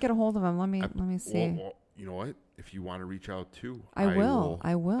if you can't get a hold of him, let me see. Well, you know what? If you want to reach out too, I will.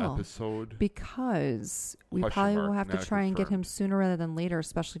 Episode. Because we Question probably mark, will have to not try and get him confirmed. sooner rather than later,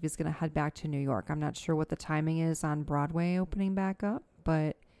 especially if he's going to head back to New York. I'm not sure what the timing is on Broadway opening back up,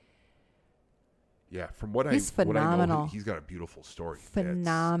 but Yeah, from what he's what I know, phenomenal. he's got a beautiful story. That's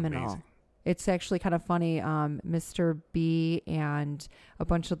Phenomenal. amazing. It's actually kind of funny. Mr. B and a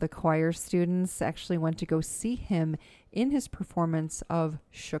bunch of the choir students actually went to go see him in his performance of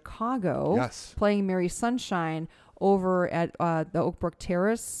Chicago, Yes. playing Mary Sunshine over at the Oak Brook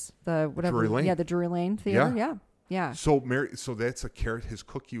Terrace, the whatever, Drury Lane. the Drury Lane Theater. Yeah. Yeah. So that's a character. His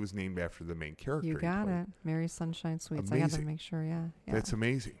cookie was named after the main character. You got it. Mary's Sunshine Sweets. Amazing. I got to make sure. Yeah. That's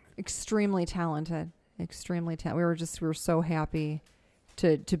amazing. Extremely talented. Extremely talented. We were so happy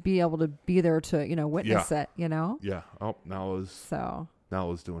to be able to be there to, witness it, Yeah. Oh, now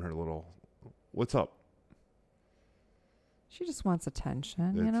is doing her little, what's up? She just wants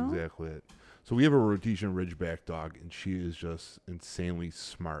attention, That's exactly it. So we have a Rhodesian Ridgeback dog, and she is just insanely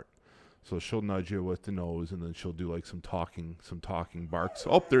smart. So she'll nudge you with the nose, and then she'll do like some talking barks.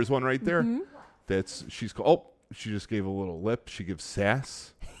 Oh, there's one right there. Mm-hmm. She just gave a little lip. She gives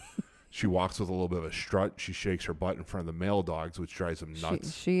sass. She walks with a little bit of a strut. She shakes her butt in front of the male dogs, which drives them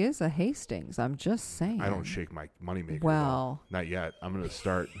nuts. She is a Hastings. I'm just saying. I don't shake my moneymaker. Well. Though. Not yet. I'm going to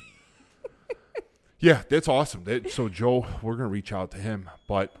start. Yeah, that's awesome. So Joe, we're going to reach out to him,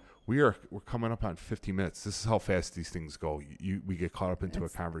 but we're coming up on 50 minutes. This is how fast these things go. We get caught up into a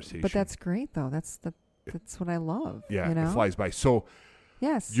conversation. But that's great, though. That's what I love. Yeah, it flies by. So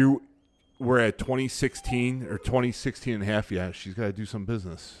yes, we're at 2016 or 2016 and a half. Yeah, she's got to do some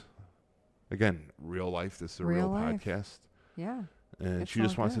business. Again, real life. This is a real podcast. Yeah. And she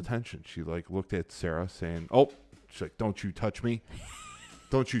just wants attention. She looked at Sarah saying, "Oh," she's like, "Don't you touch me.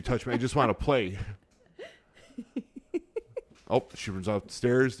 Don't you touch me. I just want to play." Oh, she runs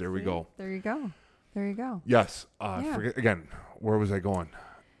upstairs. There we go. There you go. Yes. Forget again. Where was I going?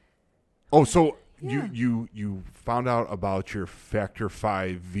 Oh, so you found out about your Factor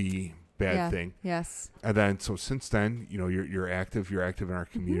 5V bad thing. Yes. And then so since then, you're active. You're active in our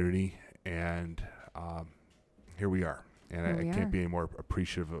community, and here we are. And I can't be any more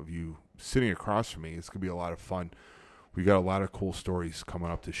appreciative of you sitting across from me. It's gonna be a lot of fun. We got a lot of cool stories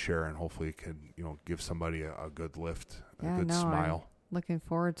coming up to share, and hopefully it can, give somebody a good lift, a good smile. I'm looking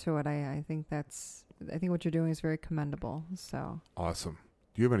forward to it. I think what you're doing is very commendable. So awesome.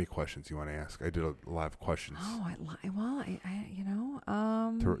 Do you have any questions you want to ask? I did a lot of questions. Oh,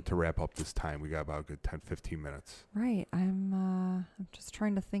 to wrap up this time, we got about a good 10, 15 minutes. Right. I'm just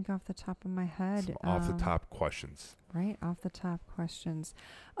trying to think off the top of my head. Some off the top questions. Right. Off the top questions.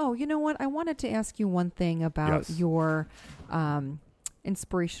 Oh, you know what? I wanted to ask you one thing about your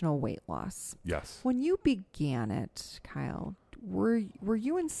inspirational weight loss. Yes. When you began it, Kyle, were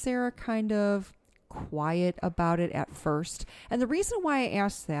you and Sarah kind of quiet about it at first? And the reason why I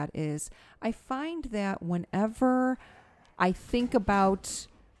ask that is I find that whenever I think about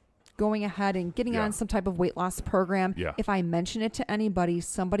going ahead and getting on some type of weight loss program, if I mention it to anybody,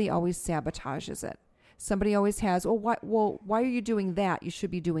 somebody always sabotages it. Somebody always has, why are you doing that? You should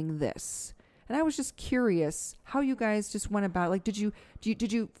be doing this. And I was just curious how you guys just went about it. Like, did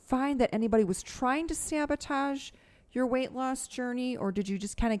you find that anybody was trying to sabotage your weight loss journey, or did you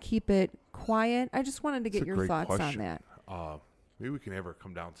just kind of keep it quiet? I just wanted to get your thoughts on that. Maybe we can have her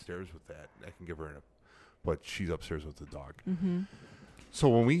come downstairs with that. I can give her but she's upstairs with the dog. Mm-hmm. So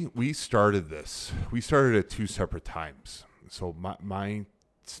when we started this, we started at two separate times. So my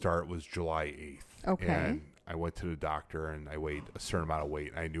start was July 8th. Okay. And I went to the doctor and I weighed a certain amount of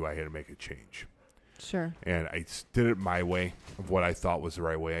weight. And I knew I had to make a change. Sure. And I did it my way of what I thought was the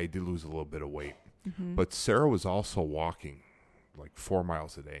right way. I did lose a little bit of weight. Mm-hmm. But Sarah was also walking like 4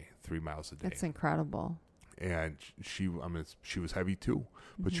 miles a day, 3 miles a day. That's incredible. And she was heavy too,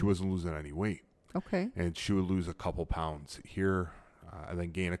 but she wasn't losing any weight. Okay. And she would lose a couple pounds here and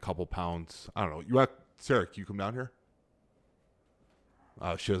then gain a couple pounds. I don't know. Sarah, can you come down here?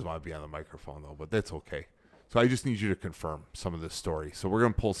 She doesn't want to be on the microphone though, but that's okay. So I just need you to confirm some of this story. So we're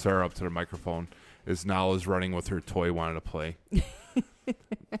going to pull Sarah up to the microphone as Nala's running with her toy wanting to play.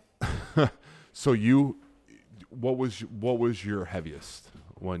 So what was your heaviest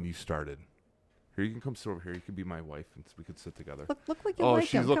when you started? Here, you can come sit over here. You can be my wife, and we could sit together. Look like you like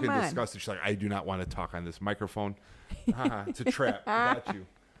she's him. looking Come on. disgusted. She's like, I do not want to talk on this microphone. It's a trap. I got you.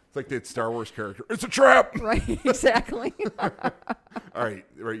 It's like that Star Wars character. It's a trap. Right, exactly. All right,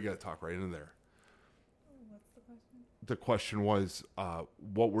 you got to talk right in there. What's the question? The question was,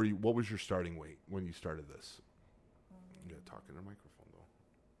 what was your starting weight when you started this? You got to talk in the microphone though.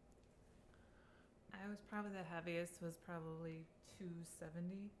 I was probably the heaviest was probably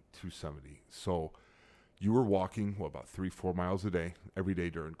 270. 270. So you were walking about 3-4 miles a day every day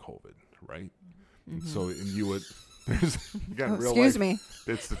during COVID, right? Mm-hmm. And so you would. There's again, real excuse life. me.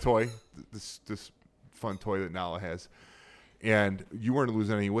 It's the toy, this fun toy that Nala has, and you weren't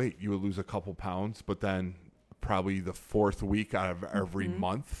losing any weight. You would lose a couple pounds, but then probably the fourth week out of every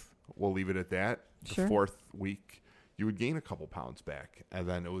month, we'll leave it at that. The fourth week, you would gain a couple pounds back, and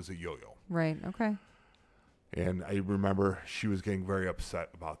then it was a yo-yo. Right. Okay. And I remember she was getting very upset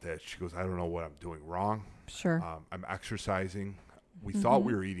about that. She goes, I don't know what I'm doing wrong. Sure. I'm exercising. We thought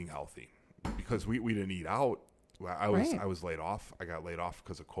we were eating healthy because we didn't eat out. I was laid off. I got laid off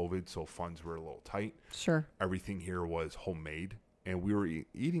because of COVID, so funds were a little tight. Sure. Everything here was homemade, and we were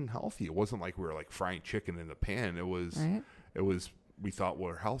eating healthy. It wasn't like we were like frying chicken in the pan. It was we thought we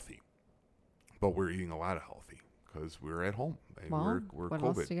were healthy, but we were eating a lot of healthy because we were at home. Well, we're what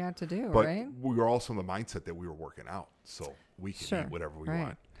COVID. else you got to do, but right? we were also in the mindset that we were working out, so we can eat whatever we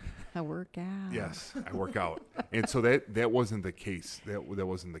want. I work out. Yes, I work out, and so that wasn't the case. That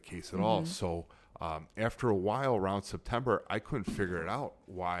wasn't the case at all. So after a while, around September, I couldn't figure it out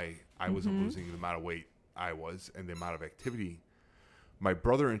why I wasn't losing the amount of weight I was and the amount of activity. My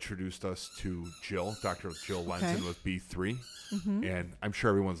brother introduced us to Jill, Dr. Jill Lenzen with B3, and I'm sure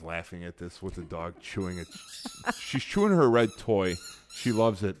everyone's laughing at this with the dog chewing it. She's chewing her red toy. She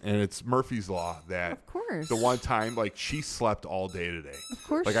loves it, and it's Murphy's Law that of course. The one time, like, she slept all day today. Of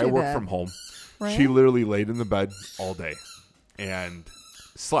course like, she I work did. from home. Right? She literally laid in the bed all day and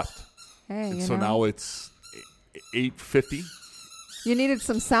slept. Hey, and so now it's 8:50. You needed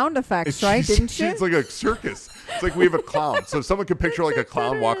some sound effects, right? Didn't you? It's like a circus. It's like we have a clown. So if someone could picture like a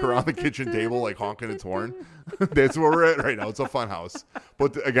clown walk around the kitchen table, like honking its horn, that's where we're at right now. It's a fun house.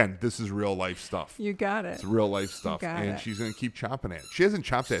 But again, this is real life stuff. You got it. It's real life stuff. got And it. she's going to keep chomping at it. She hasn't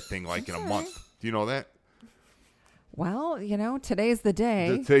chomped that thing like in a month. Do you know that? Well, today's the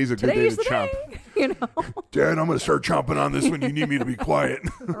day. Today's a good day to the chomp. day, Dad, I'm going to start chomping on this when you need me to be quiet.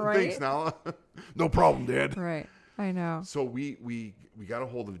 Right? Thanks, Nala. No problem, Dad. Right. I know. So we got a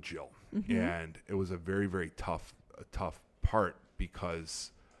hold of Jill, and it was a very, very tough part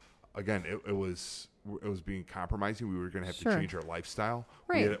because, again, it was compromising. We were going to have to change our lifestyle.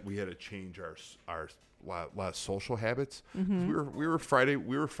 Right. We had to change our lot of social habits. We were Friday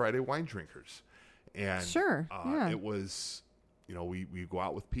wine drinkers, and it was, we go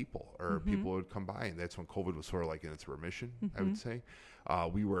out with people, or people would come by, and that's when COVID was sort of like in its remission. I would say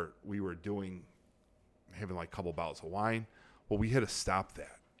we were having like a couple bottles of wine. Well, we had to stop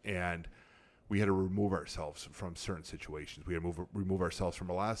that, and we had to remove ourselves from certain situations. We had to remove ourselves from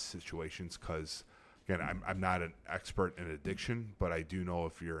a lot of situations because, again, I'm not an expert in addiction, but I do know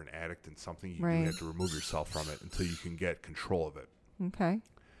if you're an addict in something, you do have to remove yourself from it until you can get control of it. Okay.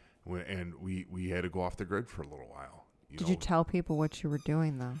 And we had to go off the grid for a little while. Did you tell people what you were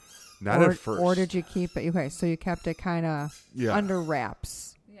doing, though? Not at first. Or did you keep it? Okay, so you kept it kind of under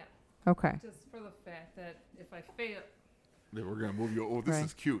wraps. Yeah. Okay. Just for the fact that if I fail... We're going to move you. Oh, this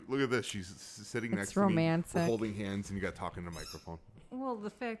is cute. Look at this. She's sitting next to me. Romantic. We're holding hands, and you got talking to the microphone. Well, the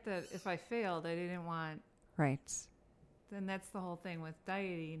fact that if I failed, I didn't want... Right. Then that's the whole thing with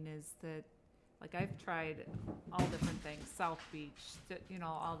dieting is that, like, I've tried all different things. South Beach,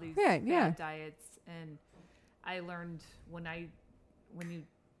 all these bad diets. And I learned when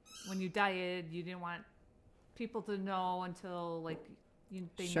you diet, you didn't want people to know until, like,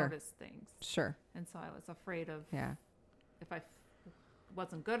 they noticed things. Sure. And so I was afraid of... Yeah. If I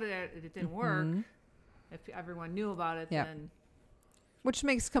wasn't good at it, it didn't work. If everyone knew about it, then... Which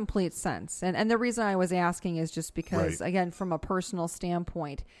makes complete sense. And the reason I was asking is just because, again, from a personal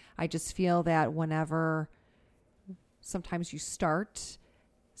standpoint, I just feel that whenever sometimes you start,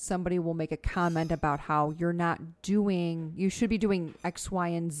 somebody will make a comment about how you should be doing X, Y,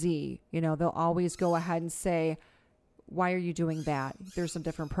 and Z. They'll always go ahead and say, why are you doing that? There's some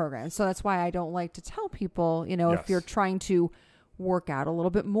different programs. So that's why I don't like to tell people, if you're trying to work out a little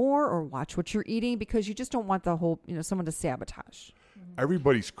bit more or watch what you're eating, because you just don't want the whole, someone to sabotage.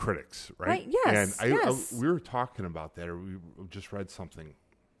 Everybody's critics, right? Yes. And we were talking about that, or we just read something.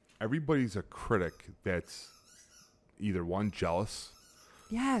 Everybody's a critic that's either one, jealous.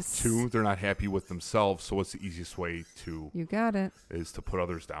 Yes. Two, they're not happy with themselves. So what's the easiest way to... You got it. ...is to put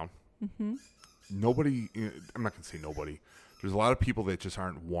others down. Nobody, I'm not going to say nobody. There's a lot of people that just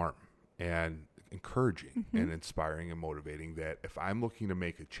aren't warm and encouraging and inspiring and motivating, that if I'm looking to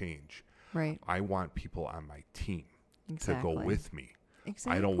make a change, I want people on my team to go with me.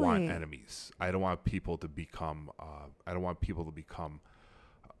 Exactly. I don't want enemies. I don't want people to become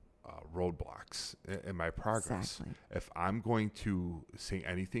roadblocks in my progress. Exactly. If I'm going to say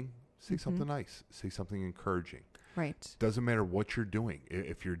anything, say something nice, say something encouraging. Right. Doesn't matter what you're doing.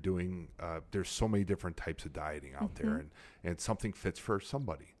 If you're doing, there's so many different types of dieting out there, and something fits for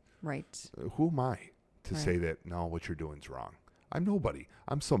somebody. Right. Who am I to say that, no, what you're doing is wrong? I'm nobody.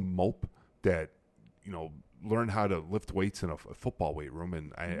 I'm some mope that, learned how to lift weights in a football weight room,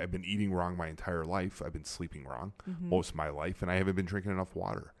 and I've been eating wrong my entire life. I've been sleeping wrong most of my life, and I haven't been drinking enough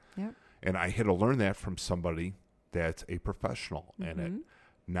water. Yep. And I had to learn that from somebody that's a professional in it.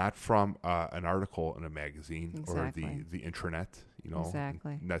 Not from an article in a magazine or the intranet,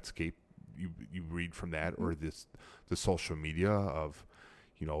 Netscape. You read from that, or the social media of,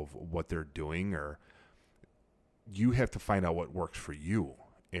 of what they're doing, or you have to find out what works for you.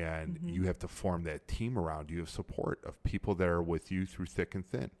 And you have to form that team around you of support of people that are with you through thick and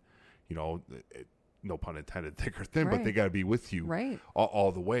thin. You know, no pun intended, thick or thin, but they got to be with you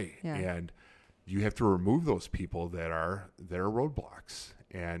all the way. Yeah. And you have to remove those people that are roadblocks.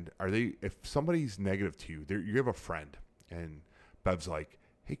 And if somebody's negative to you, you have a friend, and Bev's like,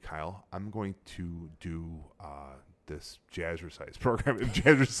 hey, Kyle, I'm going to do this Jazzercise program. If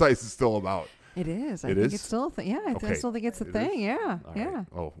Jazzercise is still about. It is. I think it's still a thing. Yeah, I still think it's a thing. Yeah, yeah. Right.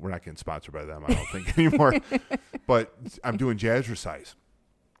 Oh, we're not getting sponsored by them, I don't think, anymore. But I'm doing Jazzercise.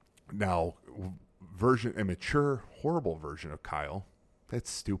 Now, a mature, horrible version of Kyle,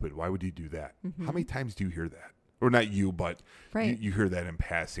 that's stupid. Why would you do that? How many times do you hear that? Or not you, but you hear that in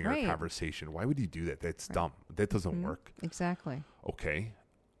passing or conversation. Why would you do that? That's dumb. That doesn't work. Exactly. Okay.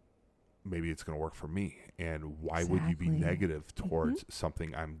 Maybe it's going to work for me. And why would you be negative towards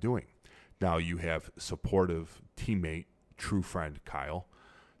something I'm doing? Now you have supportive teammate, true friend Kyle,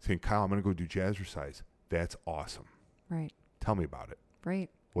 saying, Kyle, I'm going to go do Jazzercise. That's awesome. Right. Tell me about it. Right.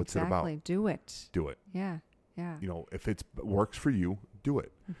 What's it about? Do it. Do it. Yeah. Yeah. You know, if it works for you, do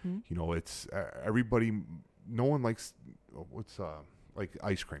it. You know, it's everybody. No one likes like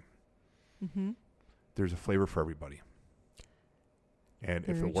ice cream. There's a flavor for everybody. And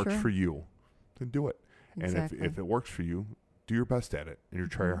if it works for you, then do it. Exactly. And if it works for you, do your best at it, and you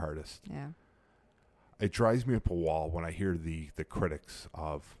try your hardest. Yeah. It drives me up a wall when I hear the critics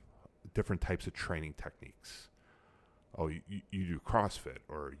of different types of training techniques. Oh, you do CrossFit,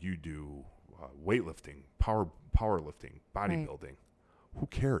 or you do weightlifting, powerlifting, bodybuilding. Who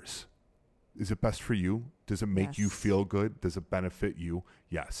cares? Is it best for you? Does it make you feel good? Does it benefit you?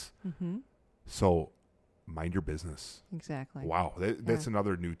 Yes. So mind your business. Exactly. Wow. That's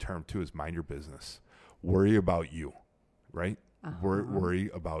another new term too, is mind your business. Worry about you, right? Worry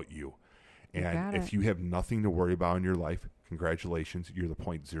about you. And if you have nothing to worry about in your life, congratulations. You're the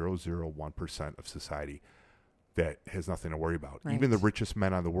 0.001% of society that has nothing to worry about. Right. Even the richest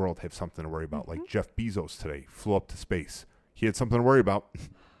men on the world have something to worry about. Like Jeff Bezos today flew up to space. He had something to worry about.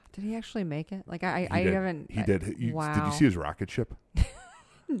 Did he actually make it? Like I haven't. He did. Wow. Did you see his rocket ship?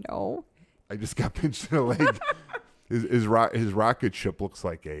 No. I just got pinched in the leg. His rocket ship looks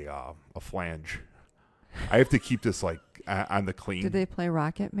like a flange. I have to keep this like on the clean. Did they play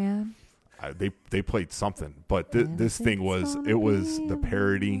Rocket Man? They played something, but this thing was the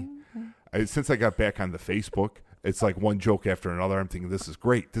parody. Since I got back on the Facebook, it's like one joke after another. I'm thinking, this is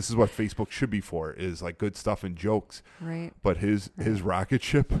great. This is what Facebook should be for, is like good stuff and jokes. Right. But his rocket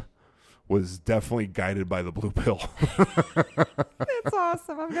ship was definitely guided by the blue pill. That's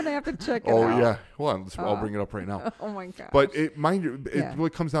awesome. I'm going to have to check it out. Oh, yeah. Well, I'll bring it up right now. Oh, my gosh. But what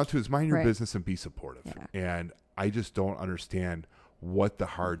it comes down to is mind your business and be supportive. Yeah. And I just don't understand what the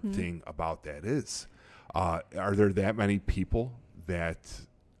hard thing about that is. Are there that many people that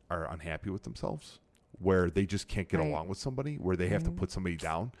are unhappy with themselves, where they just can't get along with somebody, where they have to put somebody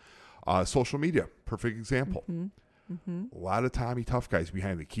down? Social media, perfect example. A lot of Tommy tough guys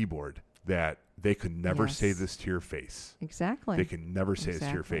behind the keyboard that they could never say this to your face. Exactly. They can never say this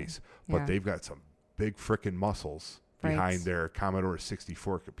to your face, but they've got some big frickin' muscles behind their Commodore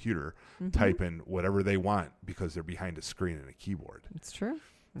 64 computer, typing whatever they want because they're behind a screen and a keyboard. It's true.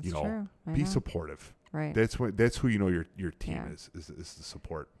 It's true. Be supportive. Right. That's who you know your team is the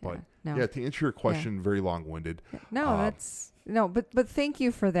support. But to answer your question, very long-winded. But thank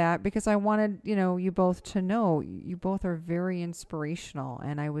you for that, because I wanted, you both to know you both are very inspirational,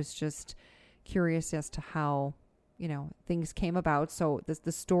 and I was just curious as to how, things came about. So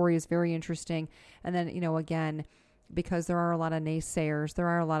the story is very interesting. And then, again, because there are a lot of naysayers, there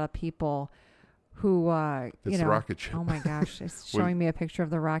are a lot of people who, it's the rocket ship. Oh my gosh, it's showing me a picture of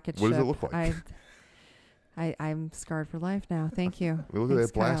the rocket ship. What does it look like? I'm scarred for life now. Thank you. Look at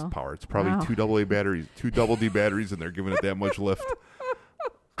that blast power. It's probably 2 AA batteries, 2 double D batteries, and they're giving it that much lift.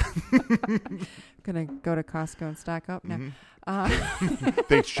 Gonna go to Costco and stock up now.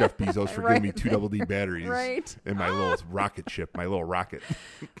 Thanks, Jeff Bezos, for giving me 2 double D batteries in my little rocket ship, my little rocket.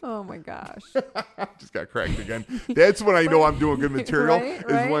 Oh my gosh! Just got cracked again. That's when I know I'm doing good material.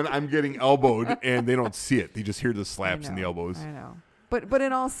 Is when I'm getting elbowed and they don't see it; they just hear the slaps and the elbows. I know. But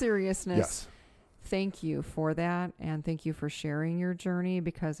in all seriousness, yes. Thank you for that, and thank you for sharing your journey,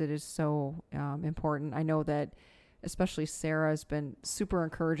 because it is so important. I know that especially Sarah has been super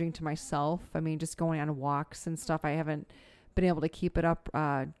encouraging to myself. I mean, just going on walks and stuff. I haven't been able to keep it up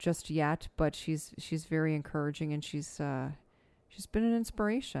just yet, but she's very encouraging, and she's been an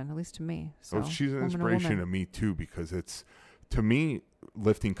inspiration, at least to me. So she's an inspiration to me too, because to me,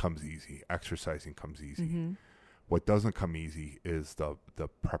 lifting comes easy, exercising comes easy. What doesn't come easy is the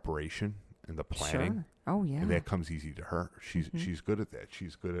preparation and the planning. Sure. Oh yeah. And that comes easy to her. She's good at that.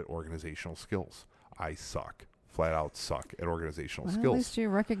 She's good at organizational skills. I suck. Flat out suck at organizational skills. At least you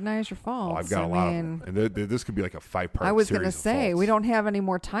recognize your faults. Oh, I've got a lot of them. And this could be like a 5-part I was going to say, we don't have any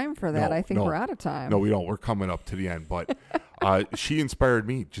more time for that. I think we're out of time. No, we don't. We're coming up to the end. But she inspired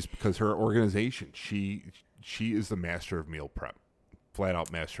me just because her organization. She is the master of meal prep. Flat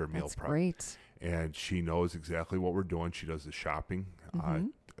out master of meal prep. That's great. And she knows exactly what we're doing. She does the shopping.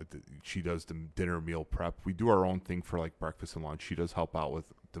 She does the dinner meal prep. We do our own thing for like breakfast and lunch. She does help out with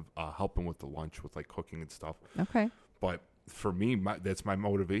helping with the lunch with like cooking and stuff. Okay. But for me, that's my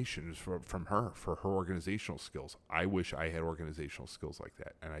motivation is from her for her organizational skills. I wish I had organizational skills like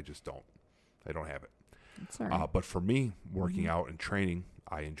that, and I just don't. I don't have it. That's all right. But for me, working out and training,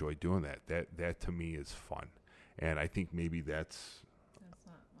 I enjoy doing that. That to me is fun, and I think maybe that's not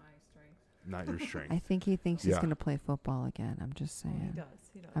my strength. Not your strength. I think he thinks he's going to play football again. I'm just saying. He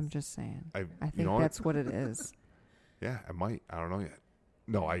does. I'm just saying. I think that's what it is. Yeah, I might. I don't know yet.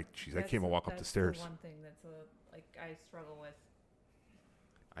 No, I can't walk up the stairs. That's the one thing that's I struggle with.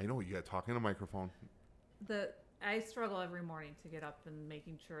 I know, you got to talk in a microphone. I struggle every morning to get up and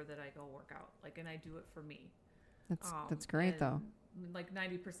making sure that I go work out. And I do it for me. That's great though.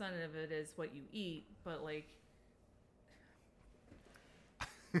 90% of it is what you eat, but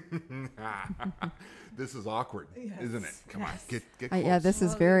this is awkward, isn't it? Come on, get close. Yeah, this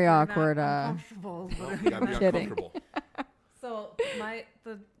is very awkward. Uncomfortable. I'm kidding. So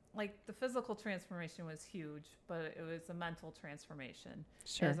the physical transformation was huge, but it was a mental transformation.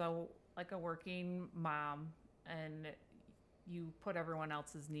 Sure. As a working mom, and you put everyone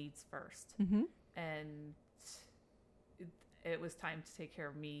else's needs first, and it was time to take care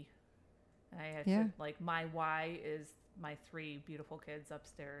of me. I had to my why is my 3 beautiful kids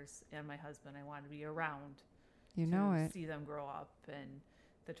upstairs and my husband. I wanted to be around. See them grow up, and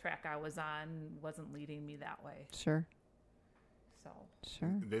the track I was on wasn't leading me that way. Sure. So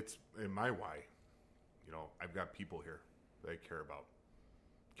sure. That's in my why. I've got people here that I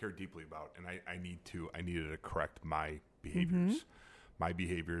care deeply about, and I needed to correct my behaviors. My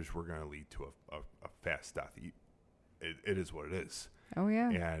behaviors were going to lead to a fast death. It is what it is. Oh yeah.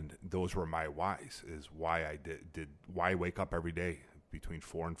 And those were my whys. Is why I why I wake up every day between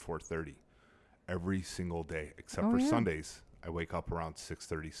 4 and 4:30, every single day except for Sundays. I wake up around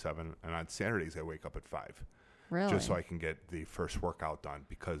 6:37, and on Saturdays I wake up at 5. Really? Just so I can get the first workout done,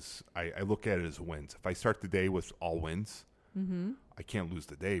 because I look at it as wins. If I start the day with all wins, I can't lose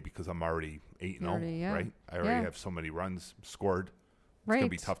the day because I'm already 8-0, right? I already have so many runs scored. It's going to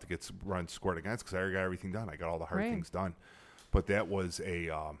be tough to get runs scored against because I already got everything done. I got all the hard things done. But that was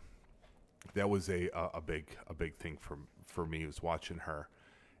a big thing for me, was watching her.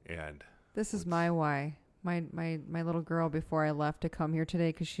 And this is my why. My little girl, before I left to come here today,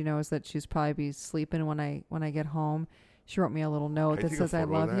 because she knows that she's probably be sleeping when I get home, she wrote me a little note that says I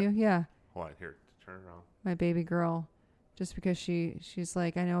love you. Yeah. Hold on, here, turn it around. My baby girl, just because she's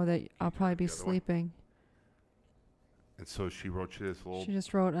like, I know that I'll probably be sleeping. And so she wrote you this little. She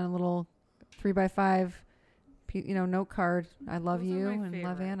just wrote on a little 3x5, note card. I love you and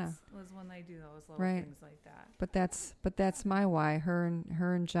love Anna. Was when they do those little things like that. But that's my why. Her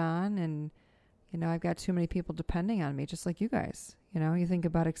and John, and I've got too many people depending on me, just like you guys. You think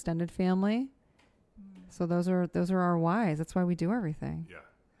about extended family. So those are our whys. That's why we do everything. Yeah.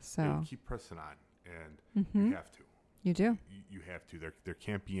 So you keep pressing on, and you have to. You do. You have to. There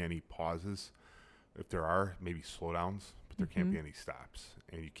can't be any pauses. If there are, maybe slowdowns, but there can't be any stops,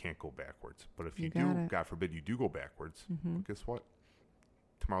 and you can't go backwards. But if you do, God forbid, you do go backwards, well, guess what?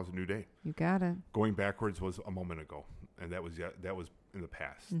 Tomorrow's a new day. You got it. Going backwards was a moment ago, and that was in the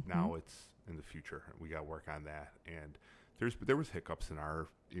past. Now it's in the future. We got to work on that. And there was hiccups in our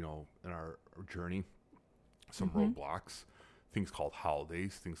journey, some roadblocks, things called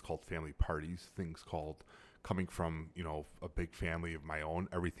holidays, things called family parties, things called coming from, a big family of my own.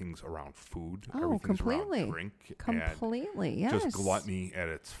 Everything's around food. Everything's completely. Around drink. Completely, yes. Just gluttony at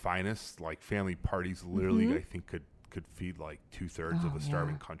its finest. Like family parties literally, I think, could feed like 2/3 of a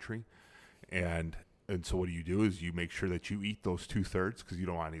starving country. And so what you do is you make sure that you eat those 2/3 because you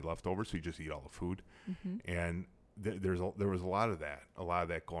don't want any leftovers, so you just eat all the food. And there was a lot of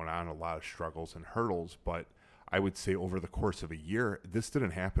that going on, a lot of struggles and hurdles. But I would say over the course of a year, this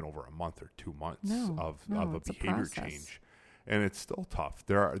didn't happen over a month or 2 months of a behavior change. And it's still tough.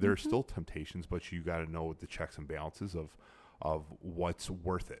 There are still temptations, but you got to know the checks and balances of what's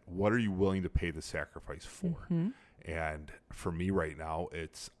worth it. What are you willing to pay the sacrifice for? And for me right now,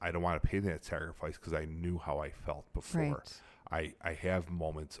 I don't want to pay that sacrifice because I knew how I felt before. Right. I have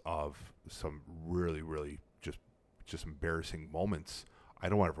moments of some really, really just embarrassing moments. I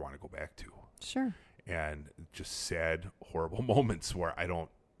don't ever want to go back to. Sure. And just sad, horrible moments where I don't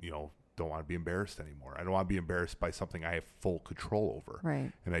want to be embarrassed anymore. I don't want to be embarrassed by something I have full control over.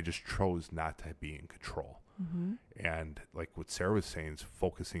 Right. And I just chose not to be in control. Mm-hmm. And like what Sarah was saying is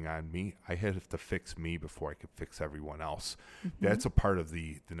focusing on me. I had to fix me before I could fix everyone else. Mm-hmm. That's a part of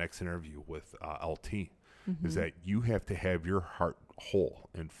the next interview with LT, is that you have to have your heart whole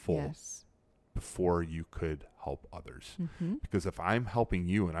and full before you could help others. Mm-hmm. Because if I'm helping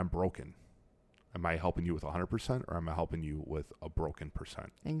you and I'm broken, am I helping you with 100% or am I helping you with a broken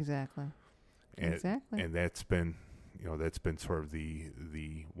percent? Exactly. And that's been, that's been sort of the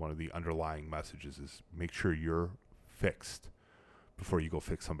one of the underlying messages is make sure you're fixed before you go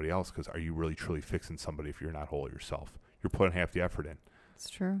fix somebody else. Because are you really truly fixing somebody if you're not whole yourself? You're putting half the effort in. It's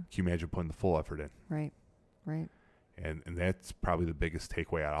true. Can you imagine putting the full effort in? Right. And that's probably the biggest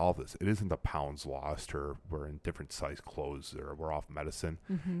takeaway out of all of this. It isn't the pounds lost or we're in different size clothes or we're off medicine.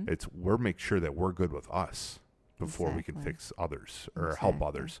 Mm-hmm. It's we're make sure that we're good with us before we can fix others or help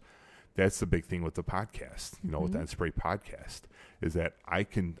others. That's the big thing with the podcast, with the Inspirate podcast, is that I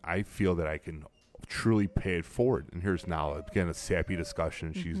feel that I can truly pay it forward. And here's now, again, a sappy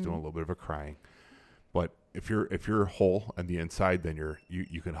discussion. She's doing a little bit of a crying. But if you're whole on the inside, then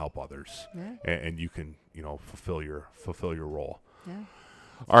you can help others, and you can fulfill your role. Yeah.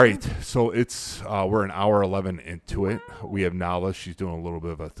 All right, so it's we're an hour 11 into it. We have Nala. She's doing a little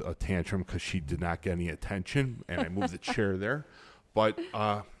bit of a tantrum because she did not get any attention, and I moved the chair there. But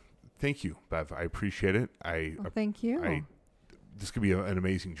thank you, Bev. I appreciate it. Thank you. This could be an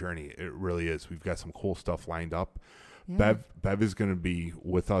amazing journey. It really is. We've got some cool stuff lined up. Yeah. Bev is going to be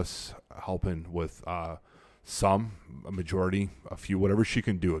with us helping with a majority, a few, whatever she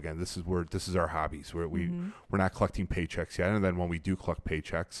can do. Again, this is our hobbies. We're not collecting paychecks yet, and then when we do collect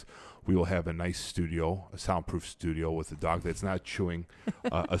paychecks, we will have a nice studio, a soundproof studio with a dog that's not chewing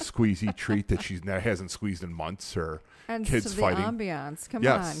a squeezy treat that hasn't squeezed in months, or and kids fighting. Ambiance, come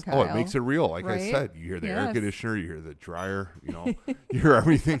on, Kyle. Oh, it makes it real. Like I said, you hear the air conditioner, you hear the dryer, you hear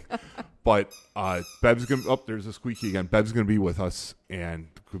everything. But Bev's gonna. Oh, there's a squeaky again. Bev's gonna be with us and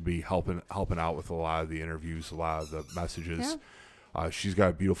could be helping out with a lot of the interviews, a lot of the messages. Yeah. She's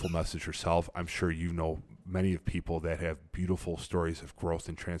got a beautiful message herself. I'm sure many of people that have beautiful stories of growth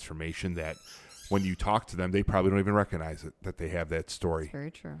and transformation that when you talk to them, they probably don't even recognize it, that they have that story. That's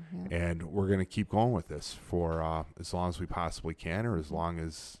very true. Yeah. And we're going to keep going with this for as long as we possibly can, or as long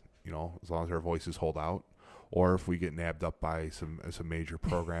as our voices hold out, or if we get nabbed up by some major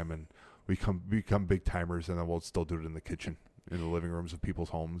program and we become big timers, and then we'll still do it in the kitchen, in the living rooms of people's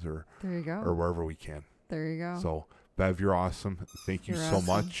homes, or there you go, or wherever we can. There you go. So, Bev, you're awesome. Thank you so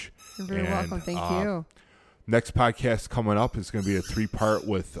much. You're very welcome. Thank you. Next podcast coming up is going to be a 3-part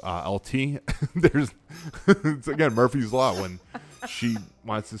with LT. It's again Murphy's Law when she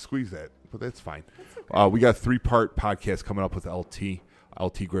wants to squeeze that, but that's fine. That's okay. We got a 3-part podcast coming up with LT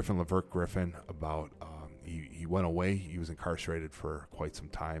Griffin, Lavert Griffin, about he went away. He was incarcerated for quite some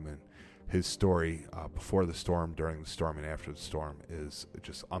time, and his story before the storm, during the storm, and after the storm is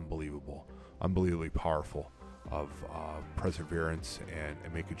just unbelievably powerful, of perseverance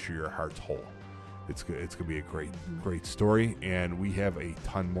and making sure your heart's whole. It's going to be a great story, and we have a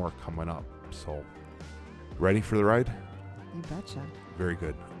ton more coming up. So, ready for the ride? You betcha. Very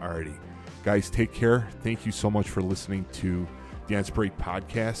good. Alrighty. Guys, take care. Thank you so much for listening to the Inspirate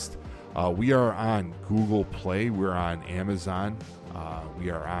podcast. We are on Google Play. We're on Amazon.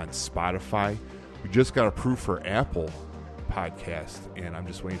 We are on Spotify. We just got approved for Apple Podcast, and I'm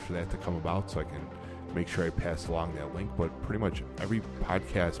just waiting for that to come about so I can make sure I pass along that link. But pretty much every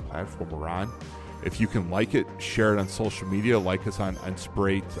podcast platform we're on. If you can like it, share it on social media. Like us on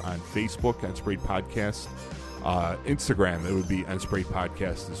Inspirate on Facebook, Inspirate Podcast. Instagram, it would be Inspirate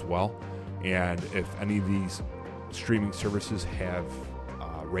Podcast as well. And if any of these streaming services have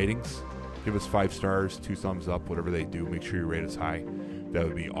ratings, give us 5 stars, 2 thumbs up, whatever they do. Make sure you rate us high. That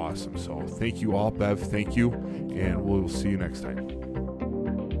would be awesome. So thank you all. Bev, thank you. And we'll see you next time.